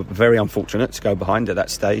 we were very unfortunate to go behind at that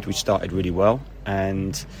stage. We started really well,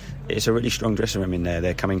 and it's a really strong dressing room in there.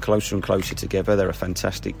 They're coming closer and closer together. They're a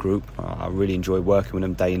fantastic group. I really enjoy working with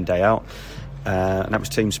them day in, day out. And that was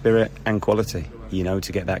team spirit and quality, you know,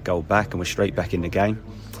 to get that goal back, and we're straight back in the game.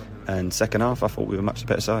 And second half, I thought we were much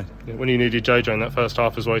better side. Yeah, when you needed Jojo in that first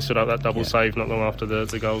half as well, he stood up that double save not long after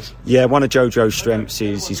the goals. Yeah, one of Jojo's strengths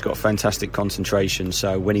is he's got fantastic concentration.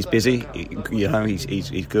 So when he's busy, you know,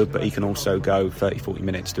 he's good, but he can also go 30-40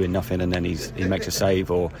 minutes doing nothing, and then he makes a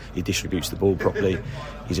save or he distributes the ball properly.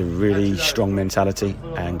 He's a really strong mentality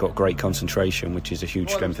and got great concentration, which is a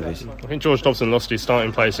huge strength of his. I think George Dobson lost his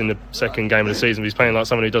starting place in the second game of the season. He's playing like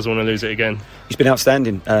someone who doesn't want to lose it again. He's been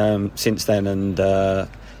outstanding since then, and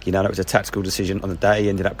you know, that was a tactical decision on the day. He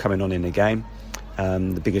ended up coming on in the game.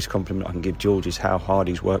 The biggest compliment I can give George is how hard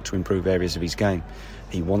he's worked to improve areas of his game.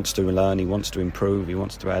 He wants to learn, he wants to improve, he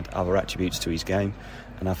wants to add other attributes to his game,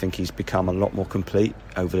 and I think he's become a lot more complete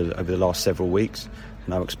over the last several weeks,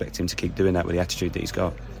 and I expect him to keep doing that with the attitude that he's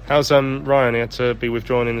got. How's Ryan? He had to be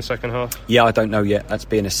withdrawn in the second half? Yeah, I don't know yet. That's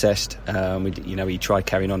being assessed. He tried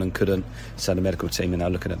carrying on and couldn't, so the medical team are now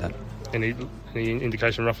looking at that. Any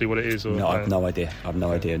indication roughly what it is? Or no, I've no idea.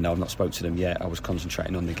 No, I've not spoke to them yet. I was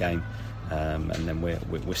concentrating on the game, and then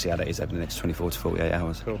we'll see how that is over the next 24 to 48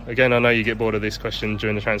 hours. Cool. Again, I know you get bored of this question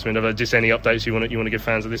during the transfer window. Just any updates you want to give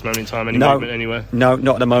fans at this moment in time? Any movement anywhere? No,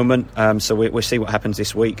 not at the moment. So we'll see what happens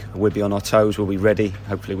this week. We'll be on our toes. We'll be ready.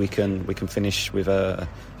 Hopefully, we can finish with a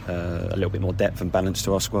little bit more depth and balance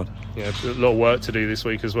to our squad. Yeah, a lot of work to do this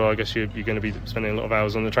week as well. I guess you're going to be spending a lot of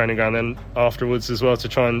hours on the training ground then afterwards as well to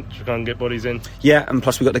try and get bodies in. Yeah, and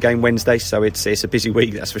plus we've got the game Wednesday, so it's a busy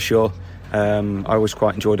week, that's for sure. I always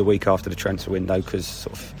quite enjoy the week after the transfer window because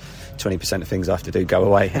sort of 20% of things I have to do go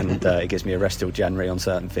away, and it gives me a rest till January on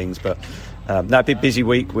certain things. But that'll be a busy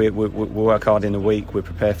week. We'll work hard in the week. We'll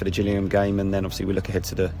prepare for the Gillingham game, and then obviously we look ahead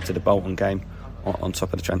to the Bolton game on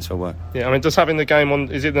top of the transfer work. Yeah, I mean, just having the game on,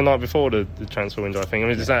 is it the night before the transfer window, I think? I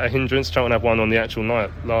mean, is that a hindrance? Charlton had one on the actual night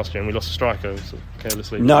last year and we lost a striker sort of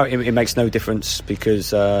carelessly. No, it makes no difference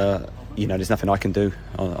because you know, there's nothing I can do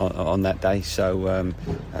on that day. So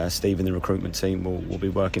Steve and the recruitment team will be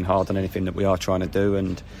working hard on anything that we are trying to do,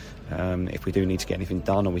 and if we do need to get anything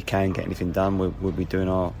done, or we can get anything done, we'll be doing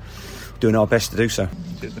our best to do so.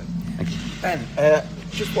 Cheers, Ben. Thank you. Ben,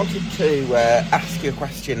 just wanted to ask you a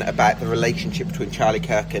question about the relationship between Charlie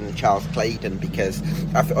Kirk and Charles Claydon, because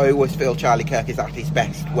I always feel Charlie Kirk is at his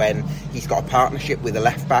best when he's got a partnership with a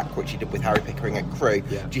left back, which he did with Harry Pickering at Crewe.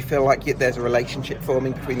 Yeah. Do you feel like there's a relationship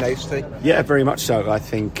forming between those two? Yeah, very much so. I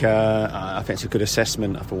think it's a good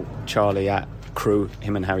assessment. I thought Charlie at Crewe,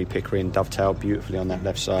 him and Harry Pickering dovetailed beautifully on that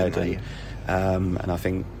left side, and I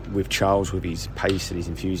think with Charles, with his pace and his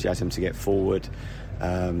enthusiasm to get forward,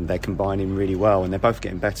 they're combining really well, and they're both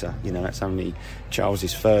getting better. You know, that's only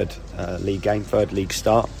Charles' third league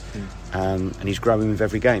start, and he's growing with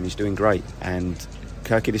every game. He's doing great, and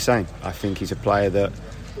Kirky the same. I think he's a player that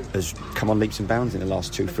has come on leaps and bounds in the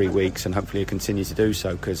last 2-3 weeks, and hopefully he'll continue to do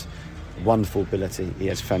so, because wonderful ability. He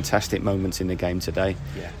has fantastic moments in the game today,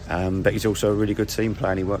 but he's also a really good team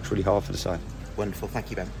player, and he works really hard for the side. Wonderful, thank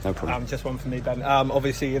you, Ben. No problem. Just one for me, Ben.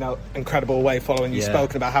 Obviously, you know, incredible away following. You've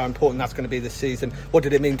spoken about how important that's going to be this season. What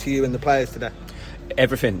did it mean to you and the players today?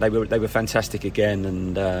 Everything. They were fantastic again,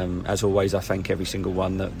 and as always, I thank every single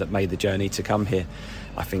one that made the journey to come here.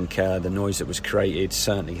 I think the noise that was created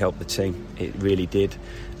certainly helped the team. It really did,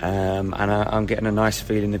 and I'm getting a nice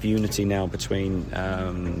feeling of unity now between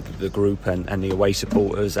the group and the away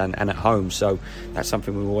supporters and at home. So that's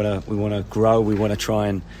something we want to grow. We want to try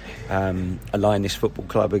and align this football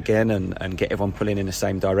club again and get everyone pulling in the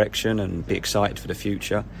same direction and be excited for the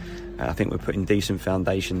future. I think we're putting decent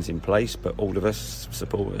foundations in place, but all of us,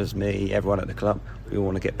 supporters, me, everyone at the club, we all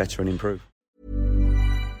want to get better and improve.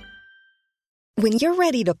 When you're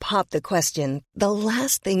ready to pop the question, the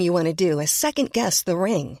last thing you want to do is second-guess the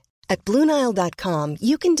ring. At BlueNile.com,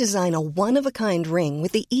 you can design a one-of-a-kind ring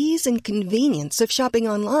with the ease and convenience of shopping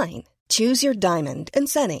online. Choose your diamond and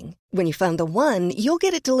setting. When you find the one, you'll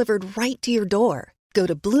get it delivered right to your door. Go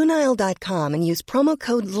to BlueNile.com and use promo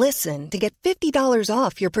code LISTEN to get $50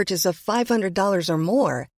 off your purchase of $500 or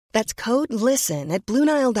more. That's code LISTEN at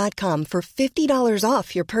BlueNile.com for $50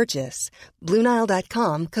 off your purchase.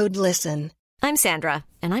 BlueNile.com, code LISTEN. I'm Sandra,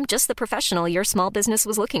 and I'm just the professional your small business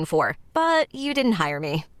was looking for. But you didn't hire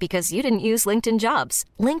me because you didn't use LinkedIn Jobs.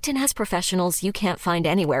 LinkedIn has professionals you can't find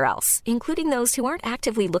anywhere else, including those who aren't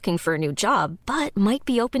actively looking for a new job, but might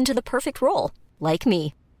be open to the perfect role, like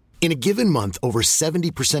me. In a given month, over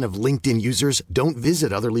 70% of LinkedIn users don't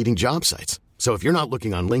visit other leading job sites. So if you're not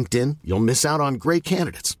looking on LinkedIn, you'll miss out on great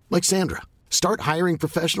candidates like Sandra. Start hiring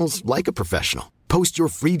professionals like a professional. Post your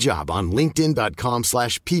free job on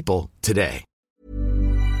linkedin.com/people today.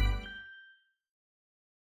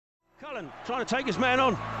 Cullen trying to take his man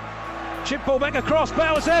on. Chip ball back across.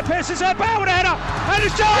 Bowers there. Pearce is there. Bauer with a header. And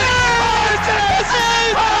it's John. Oh,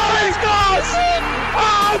 he scores!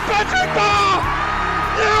 Oh, Patrick Bauer!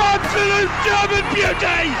 You absolute German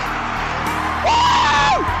beauty!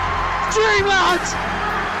 Wow! Dreamland!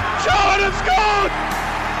 Charlton have scored!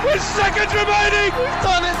 With seconds remaining! We've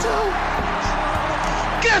done it all!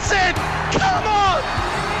 Get in! Come on!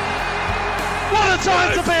 What a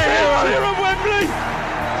time to be a hero here at Wembley!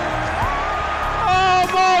 Oh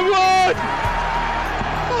my word!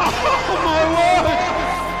 Oh my word!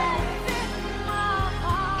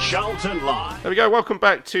 Charlton Live. There we go. Welcome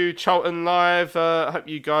back to Charlton Live. I hope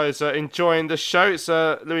you guys are enjoying the show. It's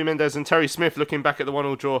Louis Mendez and Terry Smith looking back at the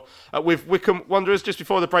 1-1 draw with Wycombe Wanderers. Just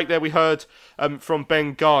before the break there, we heard from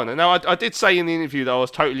Ben Garner. Now, I did say in the interview that I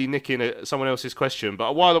was totally nicking someone else's question,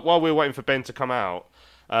 but while we were waiting for Ben to come out,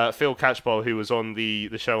 Phil Catchpole, who was on the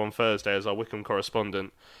show on Thursday as our Wycombe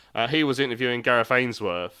correspondent, he was interviewing Gareth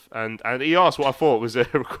Ainsworth, and he asked what I thought was a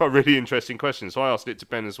really interesting question, so I asked it to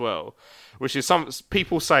Ben as well, which is some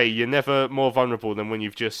people say you're never more vulnerable than when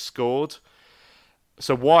you've just scored.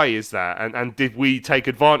 So why is that? And did we take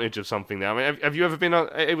advantage of something there? I mean, have you ever been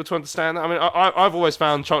able to understand that? I mean, I've always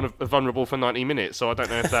found Charlton vulnerable for 90 minutes, so I don't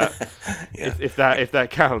know if that if that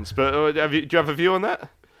counts. But do you have a view on that?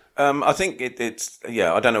 I think it's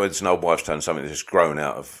I don't know whether it's an old wives' tale, something that's just grown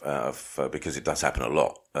out of because it does happen a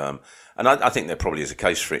lot. And I think there probably is a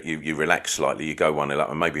case for it. You relax slightly, you go 1-0 up,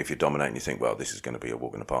 and maybe if you're dominating, you think, well, this is going to be a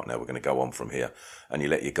walk in the park now. We're going to go on from here, and you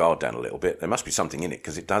let your guard down a little bit. There must be something in it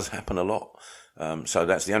because it does happen a lot. So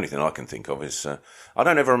that's the only thing I can think of is I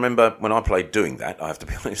don't ever remember when I played doing that. I have to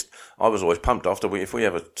be honest. I was always pumped after if we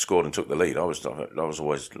ever scored and took the lead. I was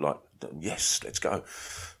always like, yes, let's go.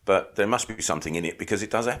 But there must be something in it because it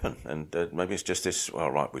does happen, and maybe it's just this. Well,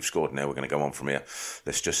 right, we've scored now. We're going to go on from here.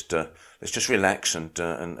 Let's just relax, and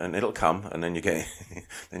it'll come, and then you get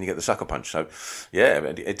the sucker punch. So, yeah,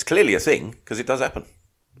 it's clearly a thing because it does happen.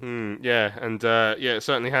 It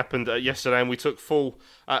certainly happened yesterday, and we took full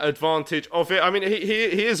advantage of it. I mean,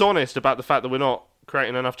 he is honest about the fact that we're not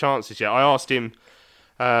creating enough chances yet. I asked him.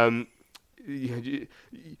 I'm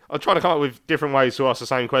trying to come up with different ways to ask the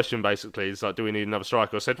same question, basically. It's like, do we need another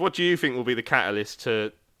striker? I said, what do you think will be the catalyst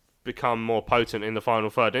to become more potent in the final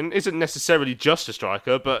third? And it isn't necessarily just a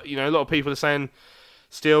striker, but, a lot of people are saying,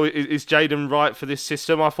 still, is Jayden right for this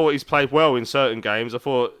system? I thought he's played well in certain games. I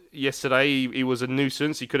thought yesterday he was a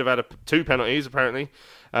nuisance. He could have had 2 penalties, apparently.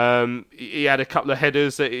 He had a couple of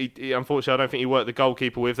headers that he unfortunately, I don't think he worked the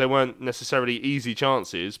goalkeeper with. They weren't necessarily easy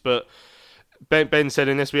chances, but Ben said,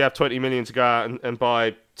 unless we have 20 million to go out and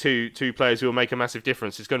buy two players who will make a massive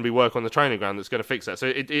difference, it's going to be work on the training ground that's going to fix that. So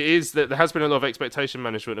it is that there has been a lot of expectation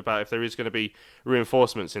management about if there is going to be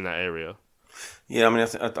reinforcements in that area. Yeah, I mean,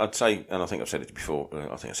 I'd say, and I think I've said it before,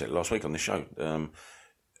 I think I said it last week on this show,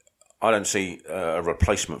 I don't see a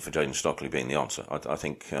replacement for Jayden Stockley being the answer. I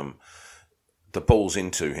think the balls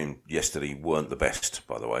into him yesterday weren't the best,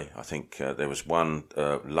 by the way. I think there was one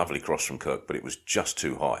lovely cross from Kirk, but it was just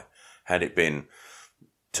too high. Had it been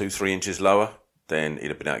 2-3 inches lower, then he'd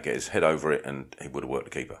have been able to get his head over it and he would have worked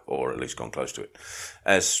the keeper, or at least gone close to it.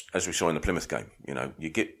 As we saw in the Plymouth game, you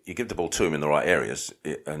give the ball to him in the right areas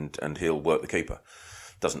and he'll work the keeper.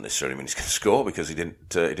 Doesn't necessarily mean he's going to score because he didn't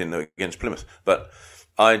do it against Plymouth. But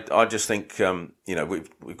I just think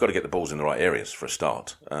we've got to get the balls in the right areas for a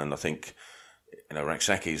start. And I think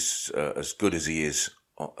Raksaki's as good as he is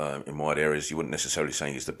in wide areas, you wouldn't necessarily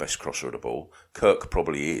say he's the best crosser of the ball. Kirk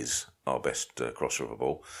probably is our best crosser of the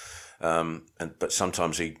ball, but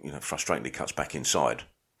sometimes he, frustratingly cuts back inside,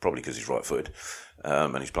 probably because he's right-footed,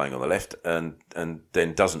 and he's playing on the left, and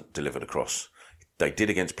then doesn't deliver the cross. They did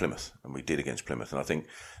against Plymouth, and we did against Plymouth, and I think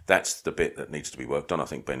that's the bit that needs to be worked on. I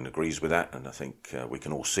think Ben agrees with that, and I think we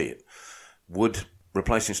can all see it. Would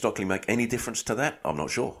replacing Stockley make any difference to that? I'm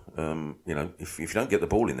not sure. If you don't get the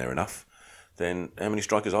ball in there enough, then how many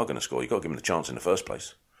strikers are going to score? You've got to give him the chance in the first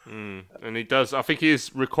place. And he does. I think he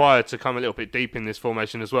is required to come a little bit deep in this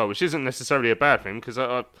formation as well, which isn't necessarily a bad thing, because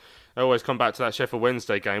I always come back to that Sheffield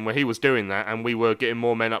Wednesday game where he was doing that and we were getting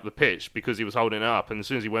more men up the pitch because he was holding it up, and as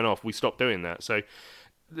soon as he went off, we stopped doing that. So,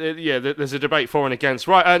 there's a debate for and against.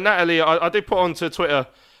 Right, Natalie, I did put onto Twitter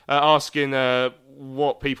asking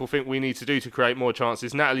what people think we need to do to create more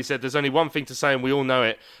chances. Natalie said there's only one thing to say and we all know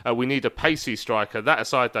it. We need a pacey striker. That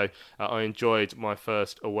aside though, I enjoyed my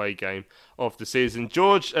first away game of the season.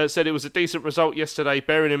 George said it was a decent result yesterday,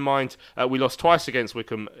 bearing in mind we lost twice against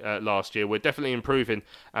Wycombe last year. We're definitely improving.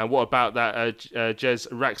 And what about that Jez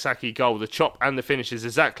Raksaki goal? The chop and the finish is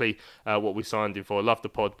exactly what we signed him for. Love the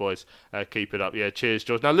pod, boys. Keep it up. Yeah, cheers,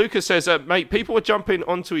 George. Now, Lucas says, mate, people were jumping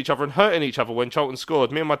onto each other and hurting each other when Charlton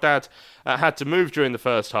scored. Me and my dad had to move during the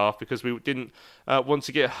first half because we didn't want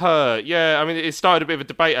to get hurt. Yeah, I mean, it started a bit of a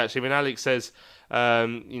debate, actually, when Alex says,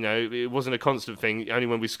 it wasn't a constant thing, only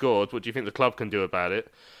when we scored. What do you think the club can do about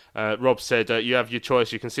it? Rob said, you have your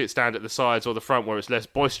choice. You can stand at the sides or the front where it's less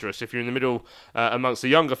boisterous. If you're in the middle amongst the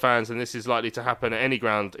younger fans, and this is likely to happen at any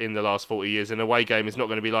ground in the last 40 years, an away game is not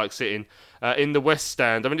going to be like sitting in the West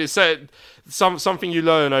Stand. I mean, it's something you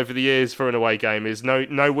learn over the years for an away game is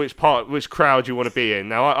know which crowd you want to be in.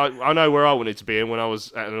 Now, I know where I wanted to be in when I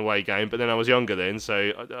was at an away game, but then I was younger then,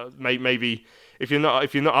 so maybe if you're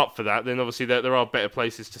not up for that, then obviously there are better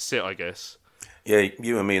places to sit, I guess. Yeah,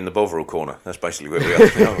 you and me in the Bovril corner. That's basically where we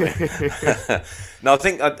are, aren't we? No, I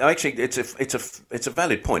think actually it's a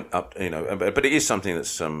valid point. But it is something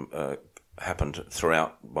that's happened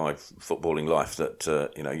throughout my footballing life that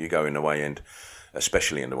you go in the away end,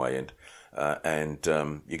 especially in the away end, and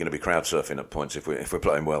you're going to be crowd surfing at points if we're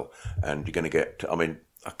playing well, and you're going to get. I mean,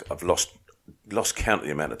 I've lost count of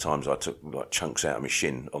the amount of times I took like chunks out of my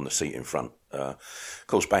shin on the seat in front. Of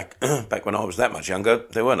course, back when I was that much younger,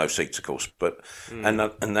 there were no seats, of course. But and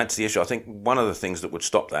that's the issue. I think one of the things that would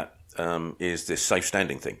stop that is this safe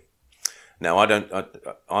standing thing. Now,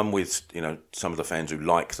 I'm with some of the fans who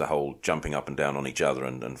like the whole jumping up and down on each other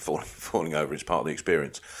and falling over. It's part of the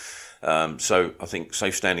experience. So I think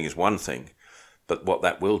safe standing is one thing, but what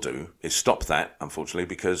that will do is stop that, unfortunately,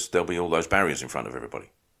 because there'll be all those barriers in front of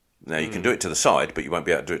everybody. Now, you can do it to the side, but you won't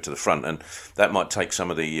be able to do it to the front, and that might take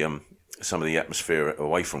some of the atmosphere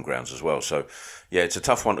away from grounds as well. So, yeah, it's a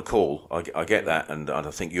tough one to call. I get that, and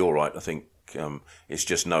I think you're right. I think it's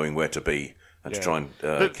just knowing where to be and to try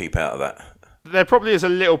and keep out of that. There probably is a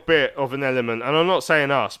little bit of an element, and I'm not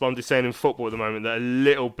saying us, but I'm just saying in football at the moment that a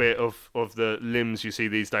little bit of the limbs you see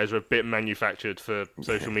these days are a bit manufactured for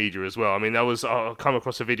social media as well. I mean, I come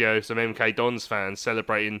across a video, some MK Dons fans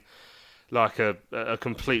celebrating like a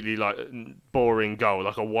completely like boring goal,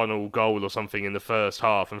 like a 1-1 goal or something in the first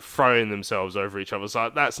half, and throwing themselves over each other. So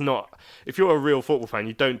that's not. If you're a real football fan,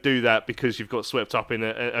 you don't do that because you've got swept up in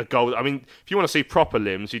a goal. I mean, if you want to see proper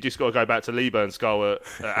limbs, you just got to go back to Leeburn's goal at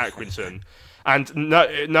Accrington. And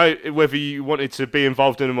no, whether you wanted to be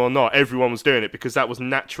involved in them or not, everyone was doing it because that was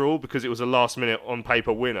natural, because it was a last-minute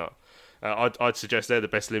on-paper winner. I'd suggest they're the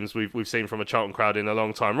best limbs we've seen from a Charlton crowd in a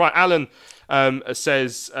long time. Right, Alan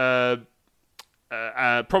says.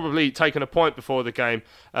 Probably taken a point before the game,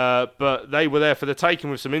 but they were there for the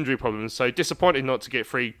taking with some injury problems, so disappointed not to get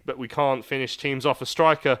free, but we can't finish teams off. A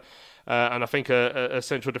striker and I think a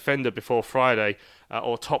central defender before Friday,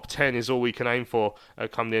 or top 10 is all we can aim for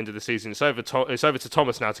come the end of the season. It's over to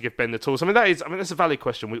Thomas now to give Ben the tools. That's a valid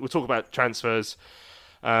question. We'll talk about transfers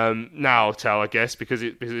now, Tal, I guess, because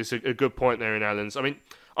it's a good point there in Alan's. I mean,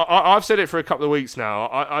 I've said it for a couple of weeks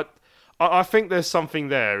now. I think there's something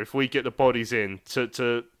there if we get the bodies in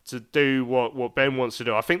to do what Ben wants to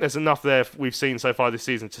do. I think there's enough there we've seen so far this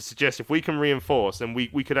season to suggest if we can reinforce, then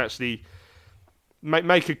we could actually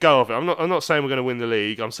make a go of it. I'm not saying we're going to win the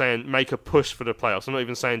league. I'm saying make a push for the playoffs. I'm not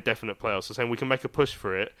even saying definite playoffs. I'm saying we can make a push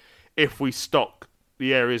for it if we stock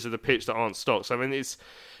the areas of the pitch that aren't stocked. So, I mean,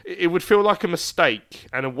 it would feel like a mistake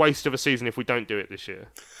and a waste of a season if we don't do it this year.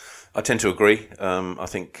 I tend to agree. I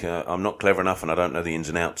think I'm not clever enough, and I don't know the ins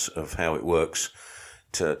and outs of how it works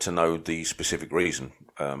to know the specific reason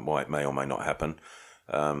why it may or may not happen.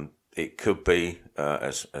 It could be,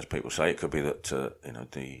 as people say, it could be that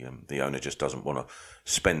the owner just doesn't want to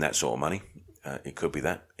spend that sort of money. It could be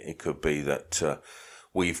that. It could be that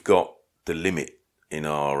we've got the limit in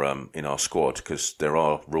our squad, because there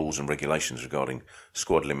are rules and regulations regarding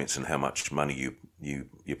squad limits and how much money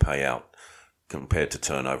you pay out compared to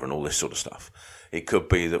turnover and all this sort of stuff. It could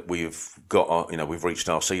be that we've reached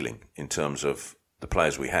our ceiling in terms of the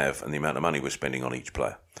players we have and the amount of money we're spending on each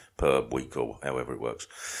player per week or however it works.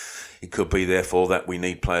 It could be, therefore, that we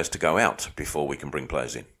need players to go out before we can bring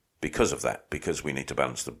players in. Because of that, because we need to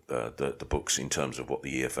balance the books in terms of what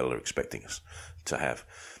the EFL are expecting us to have.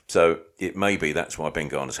 So it may be that's why Ben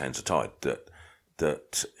Garner's hands are tied,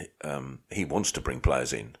 that he wants to bring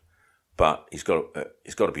players in, but he's got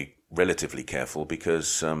to be relatively careful,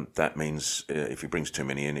 because that means if he brings too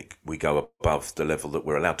many in, we go above the level that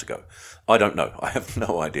we're allowed to go. I don't know. I have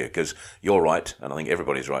no idea, because you're right, and I think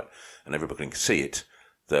everybody's right, and everybody can see it,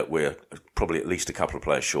 that we're probably at least a couple of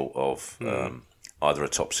players short of either a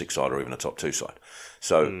top 6 side or even a top 2 side.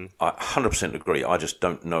 So I 100% agree. I just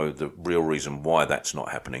don't know the real reason why that's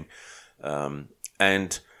not happening.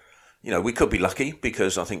 And, we could be lucky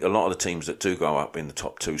because I think a lot of the teams that do go up in the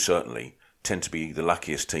top 2 certainly tend to be the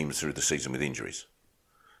luckiest teams through the season with injuries.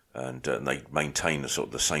 And they maintain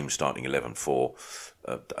the same starting 11 for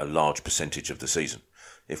a large percentage of the season.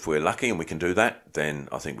 If we're lucky and we can do that, then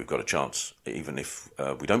I think we've got a chance, even if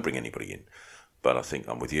we don't bring anybody in. But I think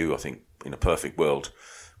I'm with you. I think in a perfect world,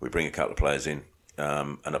 we bring a couple of players in.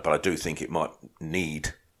 But I do think it might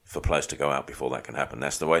need for players to go out before that can happen.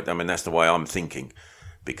 That's the way. That's the way I'm thinking,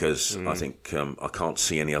 because I think I can't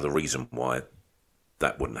see any other reason why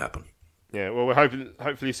that wouldn't happen. Yeah, well, we're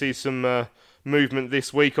hopefully see some movement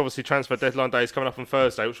this week. Obviously, transfer deadline day is coming up on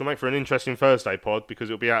Thursday, which will make for an interesting Thursday pod because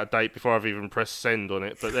it'll be out of date before I've even pressed send on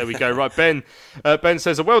it. But there we go. Right, Ben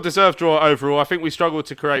says, a well-deserved draw overall. I think we struggled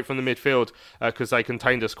to create from the midfield because they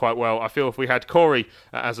contained us quite well. I feel if we had Corey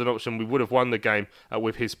as an option, we would have won the game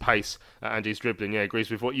with his pace and his dribbling. Yeah, agrees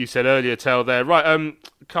with what you said earlier, Tel, there. Right, a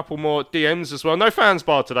couple more DMs as well. No fans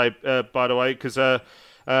bar today, by the way, because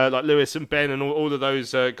like Lewis and Ben and all of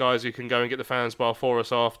those guys who can go and get the fans bar for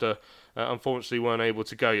us after, unfortunately weren't able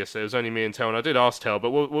to go yesterday. It was only me and Tel, and I did ask Tel,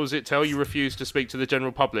 but what was it, Tel? You refused to speak to the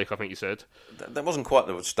general public, I think you said. That wasn't quite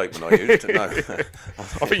the statement I used, no.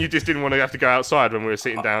 I think you just didn't want to have to go outside when we were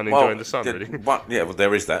sitting down enjoying the sun, really.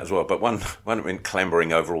 There is that as well, but one had been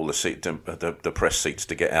clambering over all the press seats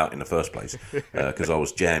to get out in the first place, because I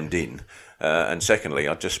was jammed in. And secondly,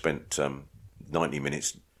 I just spent 90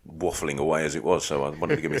 minutes waffling away as it was, so I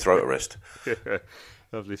wanted to give me throat a rest.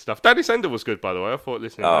 Lovely stuff. Danny Sender was good, by the way. I thought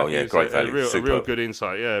listening. Oh, yeah, great value. A real good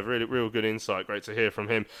insight. Yeah, really, real good insight. Great to hear from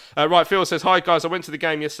him. Right, Phil says, hi guys, I went to the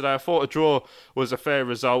game yesterday. I thought a draw was a fair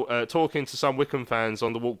result. Talking to some Wycombe fans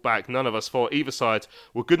on the walk back, none of us thought either side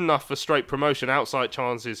were good enough for straight promotion. Outside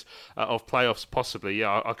chances of playoffs, possibly.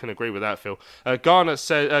 Yeah, I can agree with that, Phil. Garner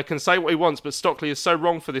said, can say what he wants, but Stockley is so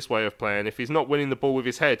wrong for this way of playing. If he's not winning the ball with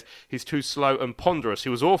his head, he's too slow and ponderous. He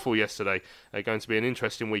was awful yesterday. Going to be an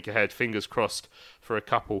interesting week ahead. Fingers crossed for a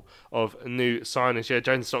couple of new signings. Yeah,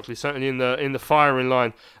 Jaden Stockley certainly in the firing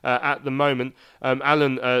line at the moment.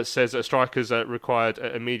 Alan says strikers required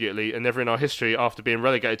immediately, and never in our history after being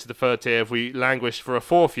relegated to the third tier have we languished for a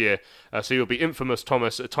fourth year. So you'll be infamous,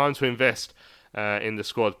 Thomas. Time to invest in the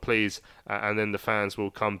squad, please, and then the fans will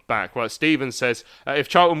come back. Right, Stephen says, if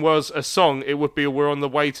Charlton was a song, it would be We're on the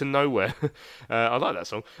Way to Nowhere. I like that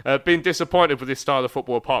song. Been disappointed with this style of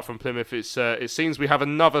football apart from Plymouth. It seems we have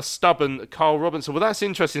another stubborn Carl Robinson. Well, that's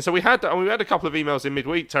interesting. So we had a couple of emails in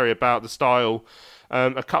midweek, Terry, about the style.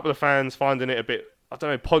 A couple of fans finding it a bit, I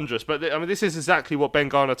don't know, ponderous. But this is exactly what Ben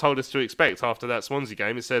Garner told us to expect after that Swansea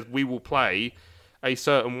game. He said, we will play a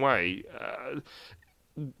certain way.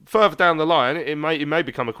 Further down the line, it may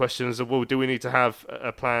become a question as well, do we need to have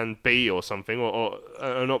a plan B or something, or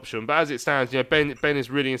an option? But as it stands, Ben is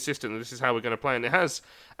really insistent that this is how we're going to play, and it has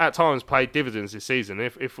at times paid dividends this season.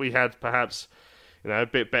 If we had perhaps a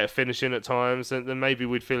bit better finishing at times, then maybe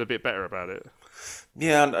we'd feel a bit better about it.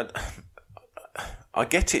 Yeah, I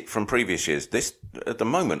get it from previous years. This at the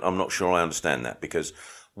moment, I'm not sure I understand that, because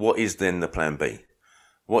what is then the plan B?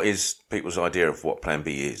 What is people's idea of what Plan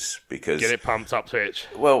B is? Because get it pumped up pitch.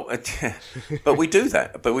 Well, but we do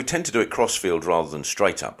that. But we tend to do it crossfield rather than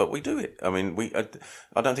straight up. But we do it. I mean,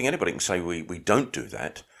 I don't think anybody can say we don't do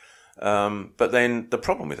that. But then the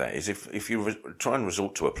problem with that is if you try and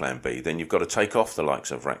resort to a Plan B, then you've got to take off the likes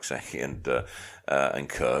of Rakzak and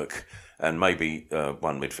Kirk and maybe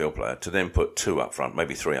one midfield player to then put two up front,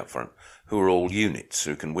 maybe three up front, who are all units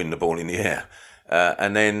who can win the ball in the air,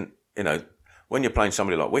 and then when you're playing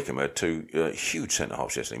somebody like Wycombe, had two huge centre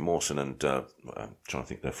halves yesterday, Mawson and I'm trying to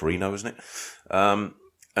think, Ferrino, isn't it?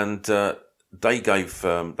 And they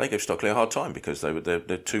gave Stockley a hard time because they're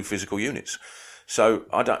two physical units. So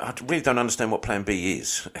I really don't understand what Plan B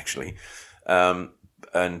is actually, and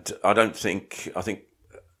I think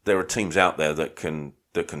there are teams out there that can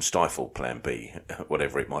stifle Plan B,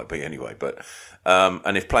 whatever it might be anyway. But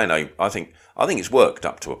and if Plan A, I think it's worked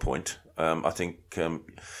up to a point. I think.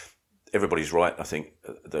 Everybody's right. I think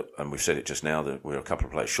that, and we've said it just now, that we're a couple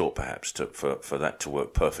of players short, perhaps, for that to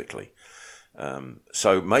work perfectly.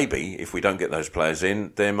 So maybe if we don't get those players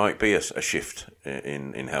in, there might be a shift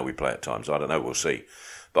in how we play at times. I don't know. We'll see.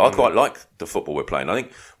 But I quite like the football we're playing. I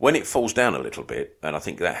think when it falls down a little bit, and I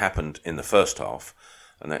think that happened in the first half,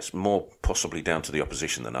 and that's more possibly down to the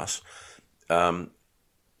opposition than us.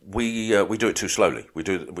 we do it too slowly. We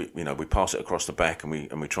pass it across the back, and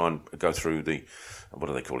we try and go through the, what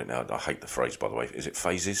do they call it now? I hate the phrase, by the way. Is it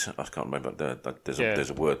phases? I can't remember. There's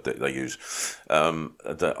a word that they use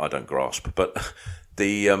that I don't grasp. But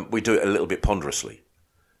we do it a little bit ponderously,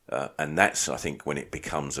 and that's, I think, when it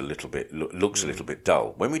becomes a little bit looks a little bit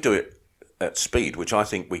dull. When we do it at speed, which I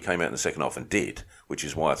think we came out in the second half and did, which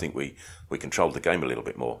is why I think we controlled the game a little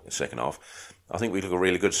bit more in the second half. I think we look a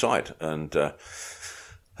really good side, and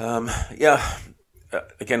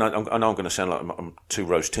again, I know I'm going to sound like I'm too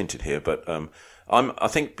rose-tinted here, but I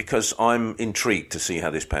think because I'm intrigued to see how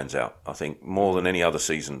this pans out. I think more than any other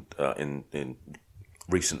season in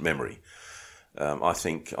recent memory, I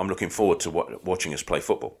think I'm looking forward to watching us play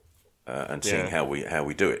football and seeing how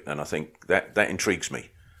we do it, and I think that intrigues me.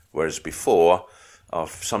 Whereas before, I've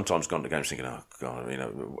sometimes gone to games thinking, oh God,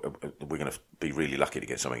 we're going to be really lucky to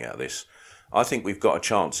get something out of this. I think we've got a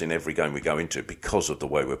chance in every game we go into because of the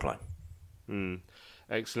way we're playing.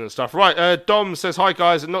 Excellent stuff. Right, Dom says, hi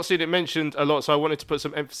guys, I've not seen it mentioned a lot, so I wanted to put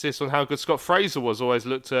some emphasis on how good Scott Fraser was. Always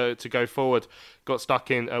looked to go forward, got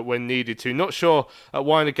stuck in when needed to. Not sure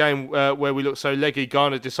why in a game where we looked so leggy,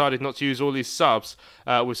 Garner decided not to use all his subs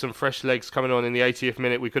with some fresh legs coming on in the 80th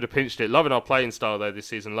minute. We could have pinched it. Loving our playing style though this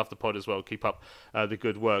season. Love the pod as well. Keep up the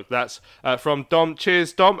good work. That's from Dom.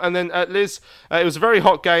 Cheers, Dom. And then Liz, it was a very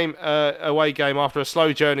hot game, away game after a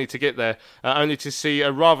slow journey to get there, only to see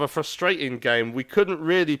a rather frustrating game. We couldn't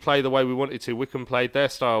really play the way we wanted to. Wickham played their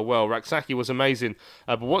style well. Raksaki was amazing,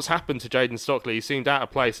 but what's happened to Jayden Stockley? He seemed out of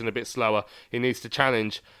place and a bit slower. He needs to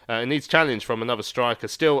challenge. Needs challenge from another striker.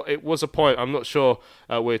 Still, it was a point. I'm not sure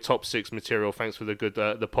we're top six material. Thanks for the good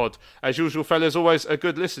the pod as usual, fellas. Always a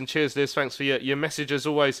good listen. Cheers, Liz. Thanks for your message as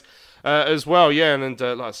always as well. Yeah, and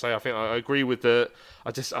like I say, I think I agree with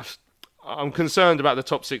I'm concerned about the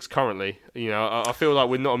top six currently. I feel like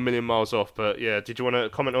we're not a million miles off. But yeah, did you want to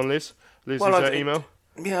comment on Liz's email?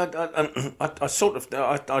 Yeah, I sort of.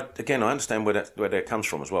 Again, I understand where that comes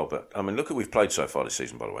from as well. But I mean, look at we've played so far this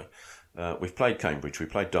season. By the way, we've played Cambridge, we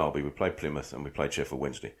played Derby, we played Plymouth, and we played Sheffield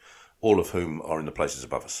Wednesday, all of whom are in the places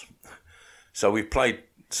above us. So we've played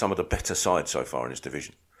some of the better sides so far in this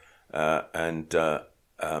division, and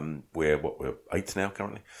we're eighth now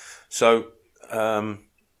currently. So I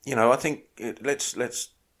think let's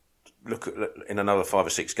look at in another 5 or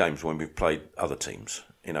 6 games when we've played other teams.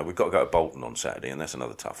 We've got to go to Bolton on Saturday, and that's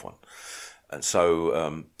another tough one. And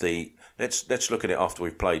so let's look at it after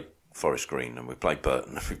we've played Forest Green and we've played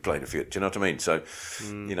Burton and we've played a few. Do you know what I mean? So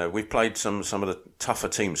we've played some of the tougher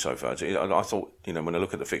teams so far. I thought when I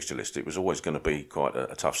look at the fixture list, it was always going to be quite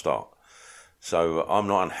a tough start. So I'm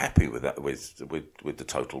not unhappy with that with the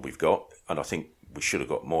total we've got, and I think we should have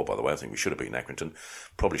got more. By the way, I think we should have beaten Accrington.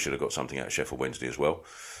 Probably should have got something out of Sheffield Wednesday as well.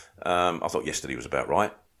 I thought yesterday was about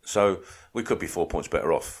right. So we could be 4 points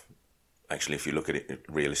better off, actually, if you look at it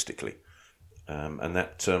realistically. And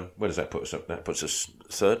that, where does that put us up? That puts us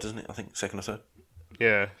third, doesn't it? I think second or third.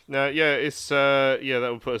 Yeah. No. Yeah. It's that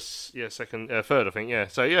will put us third. I think. Yeah.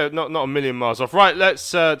 So yeah, not a million miles off. Right.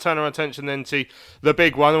 Let's turn our attention then to the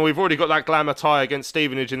big one, and we've already got that glamour tie against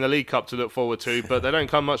Stevenage in the League Cup to look forward to, but they don't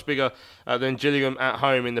come much bigger than Gillingham at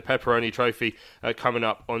home in the Pepperoni Trophy coming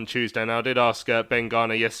up on Tuesday. Now, I did ask Ben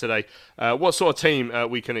Garner yesterday what sort of team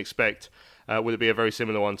we can expect. Will it be a very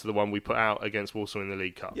similar one to the one we put out against Walsall in the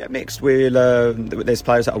League Cup? Yeah, mixed. There's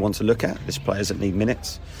players that I want to look at. There's players that need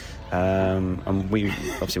minutes. And we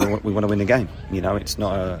want to win the game. It's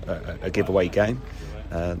not a giveaway game.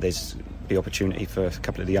 There's the opportunity for a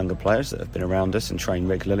couple of the younger players that have been around us and trained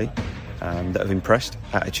regularly, that have impressed.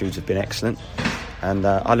 Attitudes have been excellent, and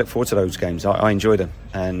I look forward to those games. I enjoy them,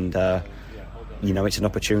 and it's an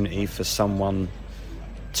opportunity for someone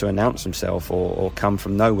to announce himself or come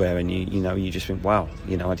from nowhere, and you just think, wow,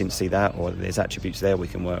 I didn't see that, or there's attributes there we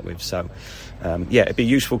can work with. So it'd be a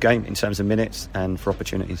useful game in terms of minutes and for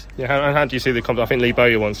opportunities. Yeah, and how do you see the competition? I think Lee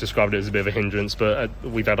Bowyer once described it as a bit of a hindrance, but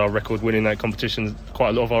we've had our record winning that competition. Quite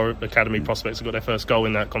a lot of our academy prospects have got their first goal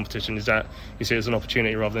in that competition. Is that, you see it as an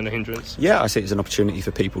opportunity rather than a hindrance? Yeah, I see it as an opportunity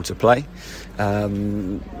for people to play.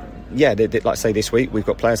 Like I say, this week we've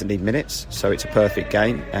got players that need minutes, so it's a perfect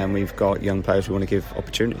game, and we've got young players we want to give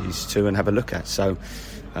opportunities to and have a look at. So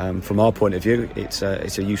from our point of view, it's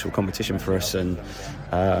a useful competition for us, and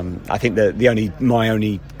I think that my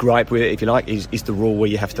only gripe with it, if you like, is the rule where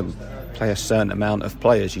you have to play a certain amount of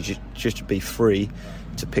players. You just be free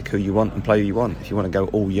to pick who you want and play who you want. If you want to go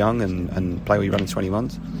all young and play all your under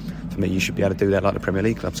 21s, for me, you should be able to do that like the Premier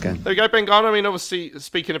League clubs can. There we go, Ben Garner. I mean, obviously,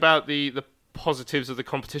 speaking about the positives of the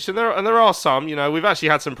competition, there are some. We've actually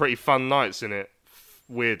had some pretty fun nights in it.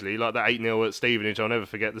 Weirdly, like that 8-0 at Stevenage, I'll never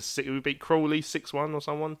forget. We beat Crawley 6-1 or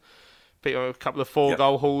someone. a couple of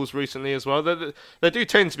 4-goal hauls recently as well. They do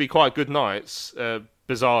tend to be quite good nights,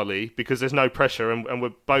 bizarrely, because there's no pressure, and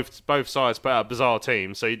we're both sides put out bizarre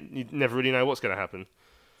teams, so you never really know what's going to happen.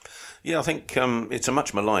 Yeah, I think it's a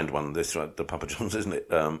much maligned one, this the Papa John's, isn't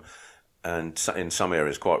it? And in some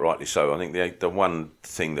areas, quite rightly so. I think the one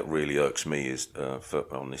thing that really irks me is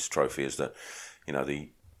on this trophy is that, you know,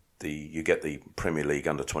 you get the Premier League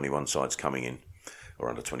under-21 sides coming in, or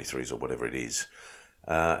under-23s or whatever it is,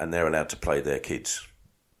 and they're allowed to play their kids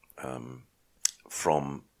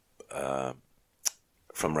from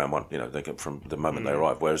round one. You know, they get from the moment they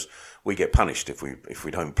arrive. Whereas we get punished if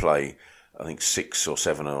we don't play, I think 6 or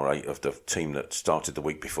 7 or 8 of the team that started the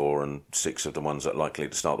week before and 6 of the ones that are likely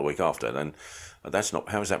to start the week after. Then that's not,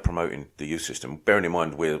 how is that promoting the youth system? Bearing in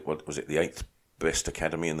mind we're, what was it, the 8th best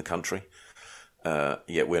academy in the country,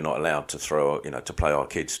 yet we're not allowed to to play our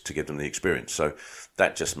kids to give them the experience. So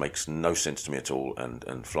that just makes no sense to me at all,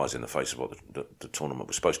 and flies in the face of what the tournament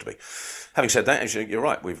was supposed to be. Having said that, actually, you're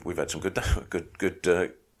right. We've had some good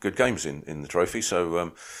games in the trophy.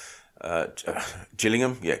 So.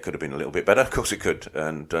 Gillingham, it could have been a little bit better. Of course it could,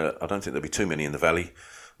 and I don't think there'll be too many in the Valley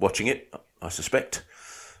watching it, I suspect.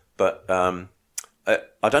 But I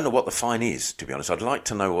don't know what the fine is, to be honest. I'd like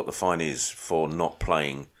to know what the fine is for not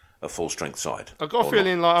playing a full-strength side. I've got a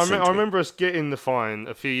feeling I remember us getting the fine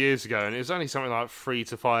a few years ago, and it was only something like $3,000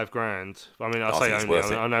 to $5,000. I mean, I say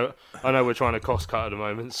only. I know we're trying to cost cut at the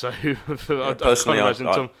moment, so personally,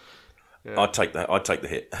 I'd take that. I'd take the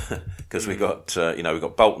hit because we got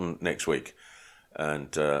Bolton next week,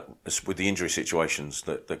 and with the injury situations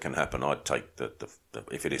that can happen, I'd take the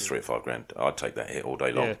if it is $3,000 or $5,000, I'd take that hit all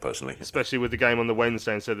day long, personally. Especially with the game on the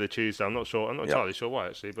Wednesday instead of the Tuesday. I'm not entirely sure why,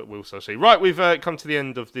 actually, but we'll see. Right, we've come to the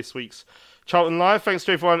end of this week's Charlton Live. Thanks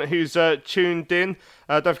to everyone who's tuned in.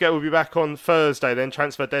 Don't forget, we'll be back on Thursday then,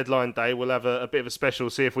 transfer deadline day. We'll have a bit of a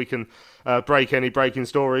special, see if we can break any breaking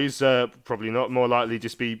stories. Probably not, more likely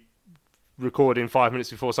just be recording 5 minutes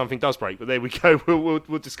before something does break, but there we go.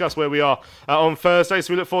 We'll discuss where we are on Thursday,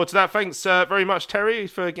 so we look forward to that. Thanks very much, Terry,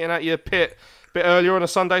 for getting out your pit a bit earlier on a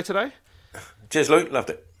Sunday today. Cheers, Luke, loved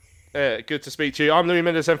it. Good to speak to you. I'm Louis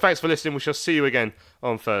Mendes, and thanks for listening. We shall see you again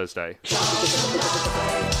on Thursday.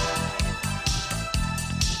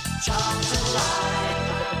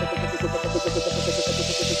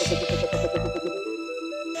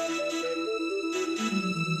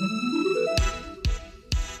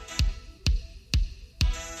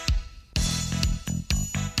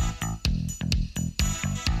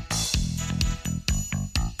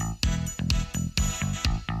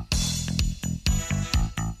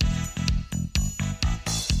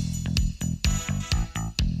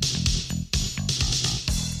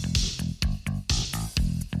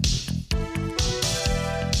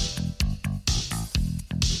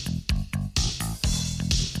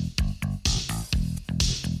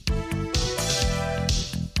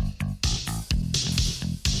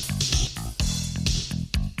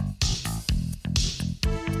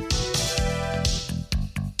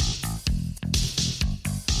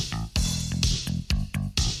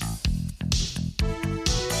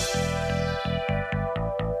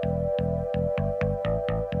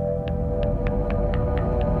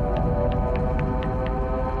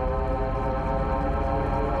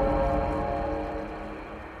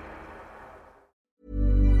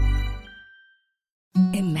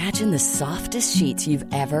 Imagine the softest sheets you've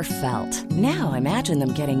ever felt. Now imagine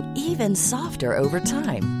them getting even softer over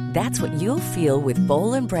time. That's what you'll feel with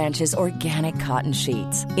Boll & Branch's organic cotton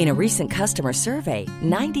sheets. In a recent customer survey,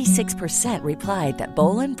 96% replied that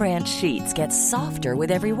Boll & Branch sheets get softer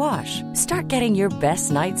with every wash. Start getting your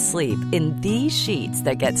best night's sleep in these sheets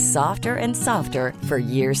that get softer and softer for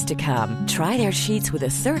years to come. Try their sheets with a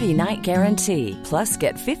 30-night guarantee. Plus,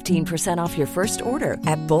 get 15% off your first order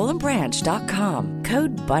at bollandbranch.com.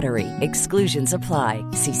 Code BUTTERY. Exclusions apply.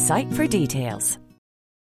 See site for details.